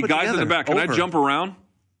hey, put guys together in the back, can I jump around?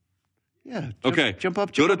 Yeah. Okay. Jump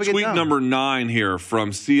up. Go to tweet number 9 here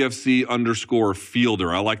from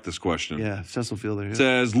CFC_Fielder. I like this question. Yeah, Cecil Fielder. Yeah.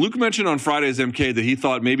 Says, Luke mentioned on Friday's MK that he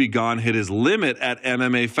thought maybe Gane hit his limit at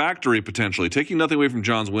MMA Factory potentially, taking nothing away from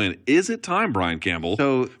John's win. Is it time, Brian Campbell,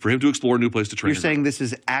 for him to explore a new place to train? You're saying this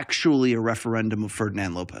is actually a referendum of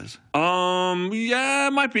Ferdinand Lopez? Yeah,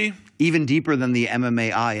 it might be. Even deeper than the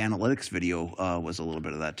MMA analytics video was a little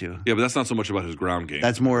bit of that too. Yeah, but that's not so much about his ground game.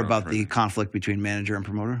 That's more about the conflict between manager and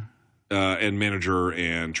promoter. And manager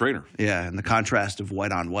and trainer. Yeah, and the contrast of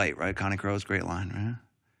white on white, right? Connie Crow's great line, right?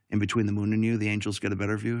 In between the moon and you, the angels get a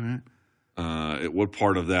better view, right? What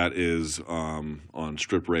part of that is on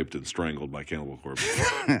Stripped, Raped, and Strangled by Cannibal Corpse?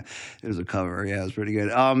 It was a cover. Yeah, it was pretty good.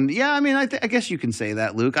 Yeah, I mean, I guess you can say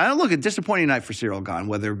that, Luke. Look, a disappointing night for Ciryl Gane,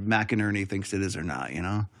 whether McInerney thinks it is or not,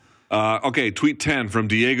 Okay, tweet 10 from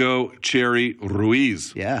Diego Cherry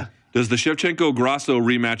Ruiz. Yeah. Does the Shevchenko-Grasso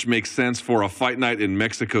rematch make sense for a fight night in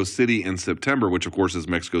Mexico City in September, which, of course, is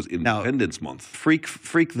Mexico's Independence Month?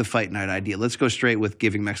 Freak the fight night idea. Let's go straight with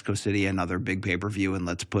giving Mexico City another big pay-per-view, and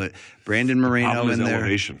let's put Brandon Moreno in there.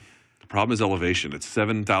 Elevation. The problem is elevation. It's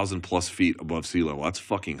 7,000-plus feet above sea level. That's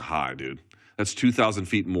fucking high, dude. That's 2,000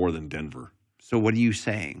 feet more than Denver. So what are you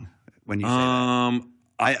saying when you say that?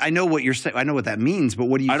 I know what you're saying. I know what that means, but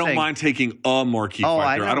what are you saying? I don't mind taking a marquee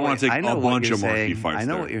fight there. I don't want to take a bunch of marquee fights I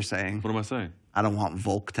know what you're saying. What am I saying? I don't want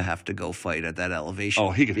Volk to have to go fight at that elevation.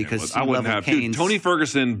 Oh, he could handle it. I wouldn't have. Dude, Tony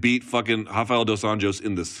Ferguson beat fucking Rafael Dos Anjos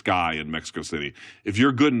in the sky in Mexico City. If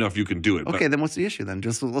you're good enough, you can do it. Okay, then what's the issue then?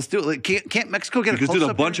 Just let's do it. Can't Mexico get a close-up? Because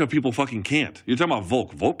a bunch of people fucking can't. You're talking about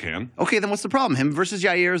Volk. Volk can. Okay, then what's the problem? Him versus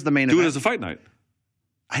Yair is the main event. Do it as a fight night.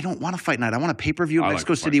 I don't want a fight night. I want a pay-per-view in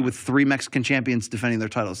Mexico City with 3 Mexican champions defending their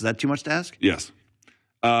titles. Is that too much to ask? Yes.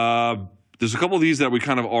 There's a couple of these that we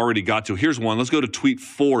kind of already got to. Here's one. Let's go to tweet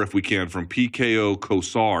 4 if we can from PKO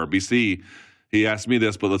Kosar. BC, he asked me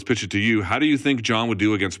this, but let's pitch it to you. How do you think John would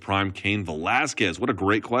do against prime Cain Velasquez? What a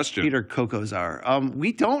great question. Peter Kokosar.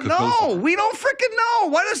 We don't know. We don't freaking know.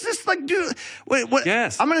 What does this do? What?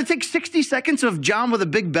 Yes. I'm going to take 60 seconds of John with a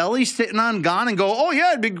big belly sitting on Gane and go, oh,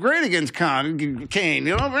 yeah, it'd be great against Cain. You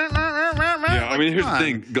know? Yeah, I mean, here's the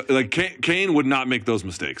thing. Like, Cain would not make those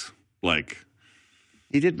mistakes. Like,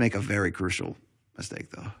 he did make a very crucial mistake,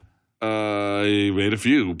 though. He made a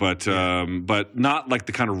few, but not like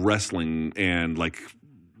the kind of wrestling and like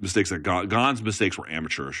mistakes that Gane's mistakes were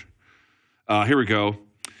amateurish. Here we go.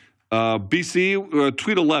 BC,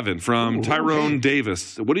 tweet 11 from Tyrone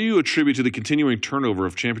Davis. What do you attribute to the continuing turnover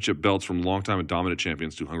of championship belts from longtime and dominant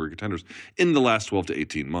champions to hungry contenders in the last 12 to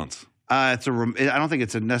 18 months? I don't think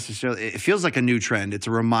it's a necessarily. It feels like a new trend. It's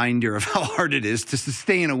a reminder of how hard it is to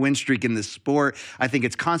sustain a win streak in this sport. I think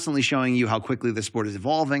it's constantly showing you how quickly the sport is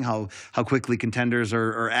evolving, how quickly contenders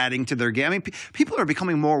are adding to their game. I mean, people are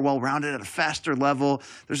becoming more well-rounded at a faster level.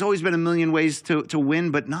 There's always been a million ways to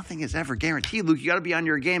win, but nothing is ever guaranteed. Luke, you got to be on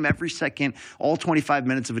your game every second, all 25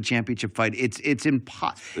 minutes of a championship fight.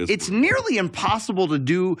 It's nearly impossible to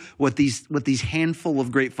do what these handful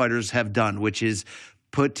of great fighters have done, which is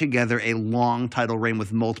put together a long title reign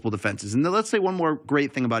with multiple defenses. And then let's say one more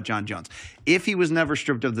great thing about Jon Jones. If he was never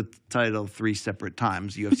stripped of the title 3 separate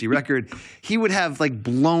times, UFC record, he would have like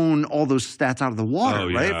blown all those stats out of the water,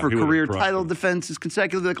 right? For career title defenses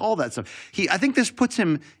consecutively, like all that stuff. I think this puts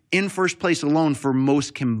him in first place alone for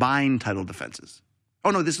most combined title defenses. Oh,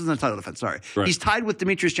 no, this isn't a title defense. Sorry. Right. He's tied with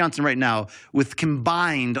Demetrius Johnson right now with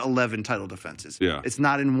combined 11 title defenses. Yeah. It's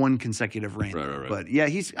not in one consecutive reign. Right. But, yeah,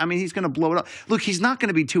 he's going to blow it up. Look, he's not going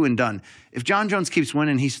to be 2 and done. If Jon Jones keeps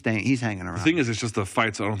winning, he's hanging around. The thing is, it's just the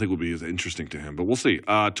fights I don't think will be as interesting to him. But we'll see.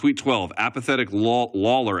 Tweet 12, apathetic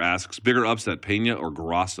Lawler asks, bigger upset, Pena or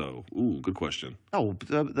Grasso? Ooh, good question. Oh,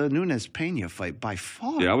 the Nunes-Pena fight by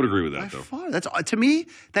far. Yeah, I would agree with that, though. Far. To me,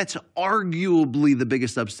 that's arguably the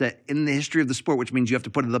biggest upset in the history of the sport, which means you have to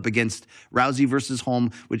put it up against Rousey versus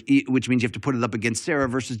Holm, which means you have to put it up against Sarah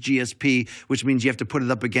versus GSP, which means you have to put it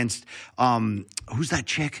up against who's that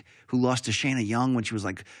chick who lost to Shayna Young when she was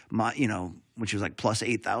like, when she was like plus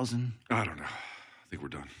 8,000? I don't know. I think we're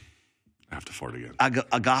done. I have to fart again.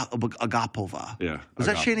 Agapova. Yeah. Was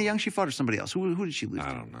that Shayna Young she fought or somebody else? Who did she lose to?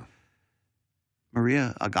 I don't know.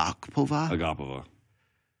 Maria Agapova? Agapova.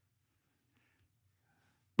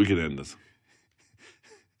 We could end this.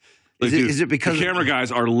 Like, is it because the camera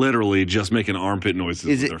guys are literally just making armpit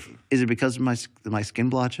noises? Is it because of my skin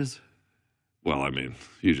blotches? Well, I mean,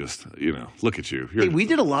 look at you. Hey, we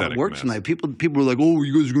did a lot of work tonight. People were like, "Oh,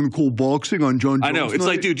 you guys are going to call boxing on Jon Jones." I know. It's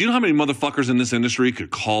like, dude, do you know how many motherfuckers in this industry could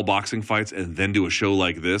call boxing fights and then do a show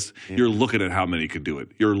like this? Yeah. You're looking at how many could do it.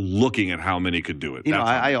 You're looking at how many could do it.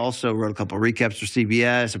 I also wrote a couple of recaps for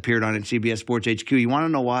CBS, appeared on CBS Sports HQ. You want to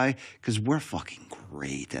know why? Because we're fucking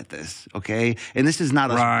great at this, okay? And this is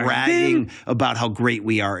not us bragging about how great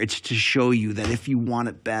we are. It's to show you that if you want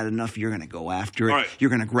it bad enough, you're going to go after it. Right. You're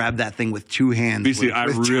going to grab that thing with 2 hands. BC, I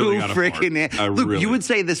really got to fart. Look, you would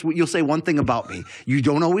say this. You'll say one thing about me. You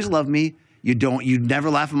don't always love me. You never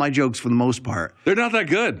laugh at my jokes for the most part. They're not that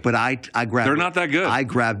good. But I grabbed. They're not that good. I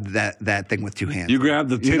grabbed that thing with 2 hands. You grabbed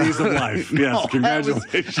the titties of life. Yes,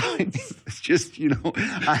 congratulations. It's just, you're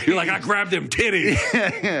like, I grabbed them titties.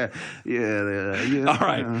 Yeah. All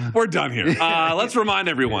right, we're done here. Let's remind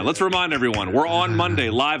everyone. We're on Monday,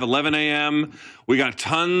 live 11 a.m. We got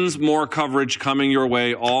tons more coverage coming your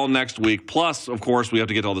way all next week. Plus, of course, we have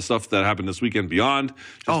to get all the stuff that happened this weekend beyond.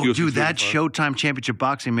 Dude, that Showtime Championship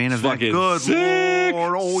Boxing main event. Good sick,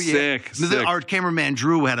 Lord. Oh, yeah. Sick. Our cameraman,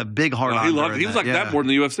 Drew, had a big heart on He was like that more than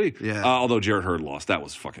the UFC. Yeah. Although Jarrett Hurd lost. That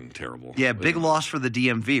was fucking terrible. Yeah, big loss for the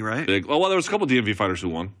DMV, right? Well, there was a couple DMV fighters who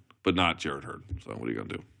won, but not Jarrett Hurd. So what are you going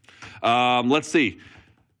to do? Let's see.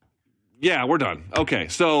 Yeah, we're done. Okay,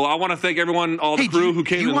 so I want to thank everyone, all the crew who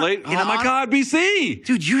came in late. Oh, my God, BC.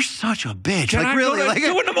 Dude, you're such a bitch. Can I really? Like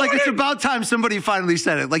it's about time somebody finally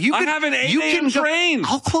said it. Like, I have an 8 a.m. train.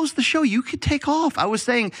 I'll close the show. You could take off. I was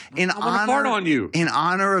saying, in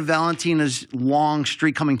honor of Valentina's long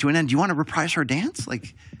streak coming to an end, do you want to reprise her dance? Like,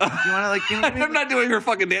 do you want to, I'm not doing her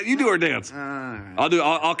fucking dance. You do her dance. Right.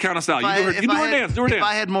 I'll count us out. You do her dance. If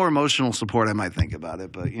I had more emotional support, I might think about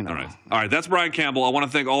it, but, All right, that's Brian Campbell. I want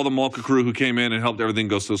to thank all the Malka crew who came in and helped everything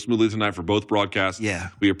go so smoothly tonight for both broadcasts. Yeah.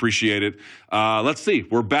 We appreciate it. Let's see.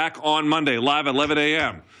 We're back on Monday, live at 11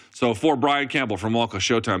 a.m. So for Brian Campbell from Malka,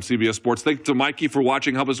 Showtime, CBS Sports, thanks to Mikey for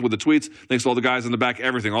watching, help us with the tweets. Thanks to all the guys in the back,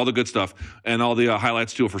 everything, all the good stuff, and all the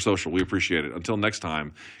highlights, too, for social. We appreciate it. Until next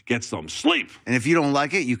time, get some sleep. And if you don't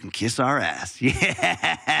like it, you can kiss our ass.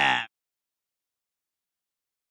 Yeah.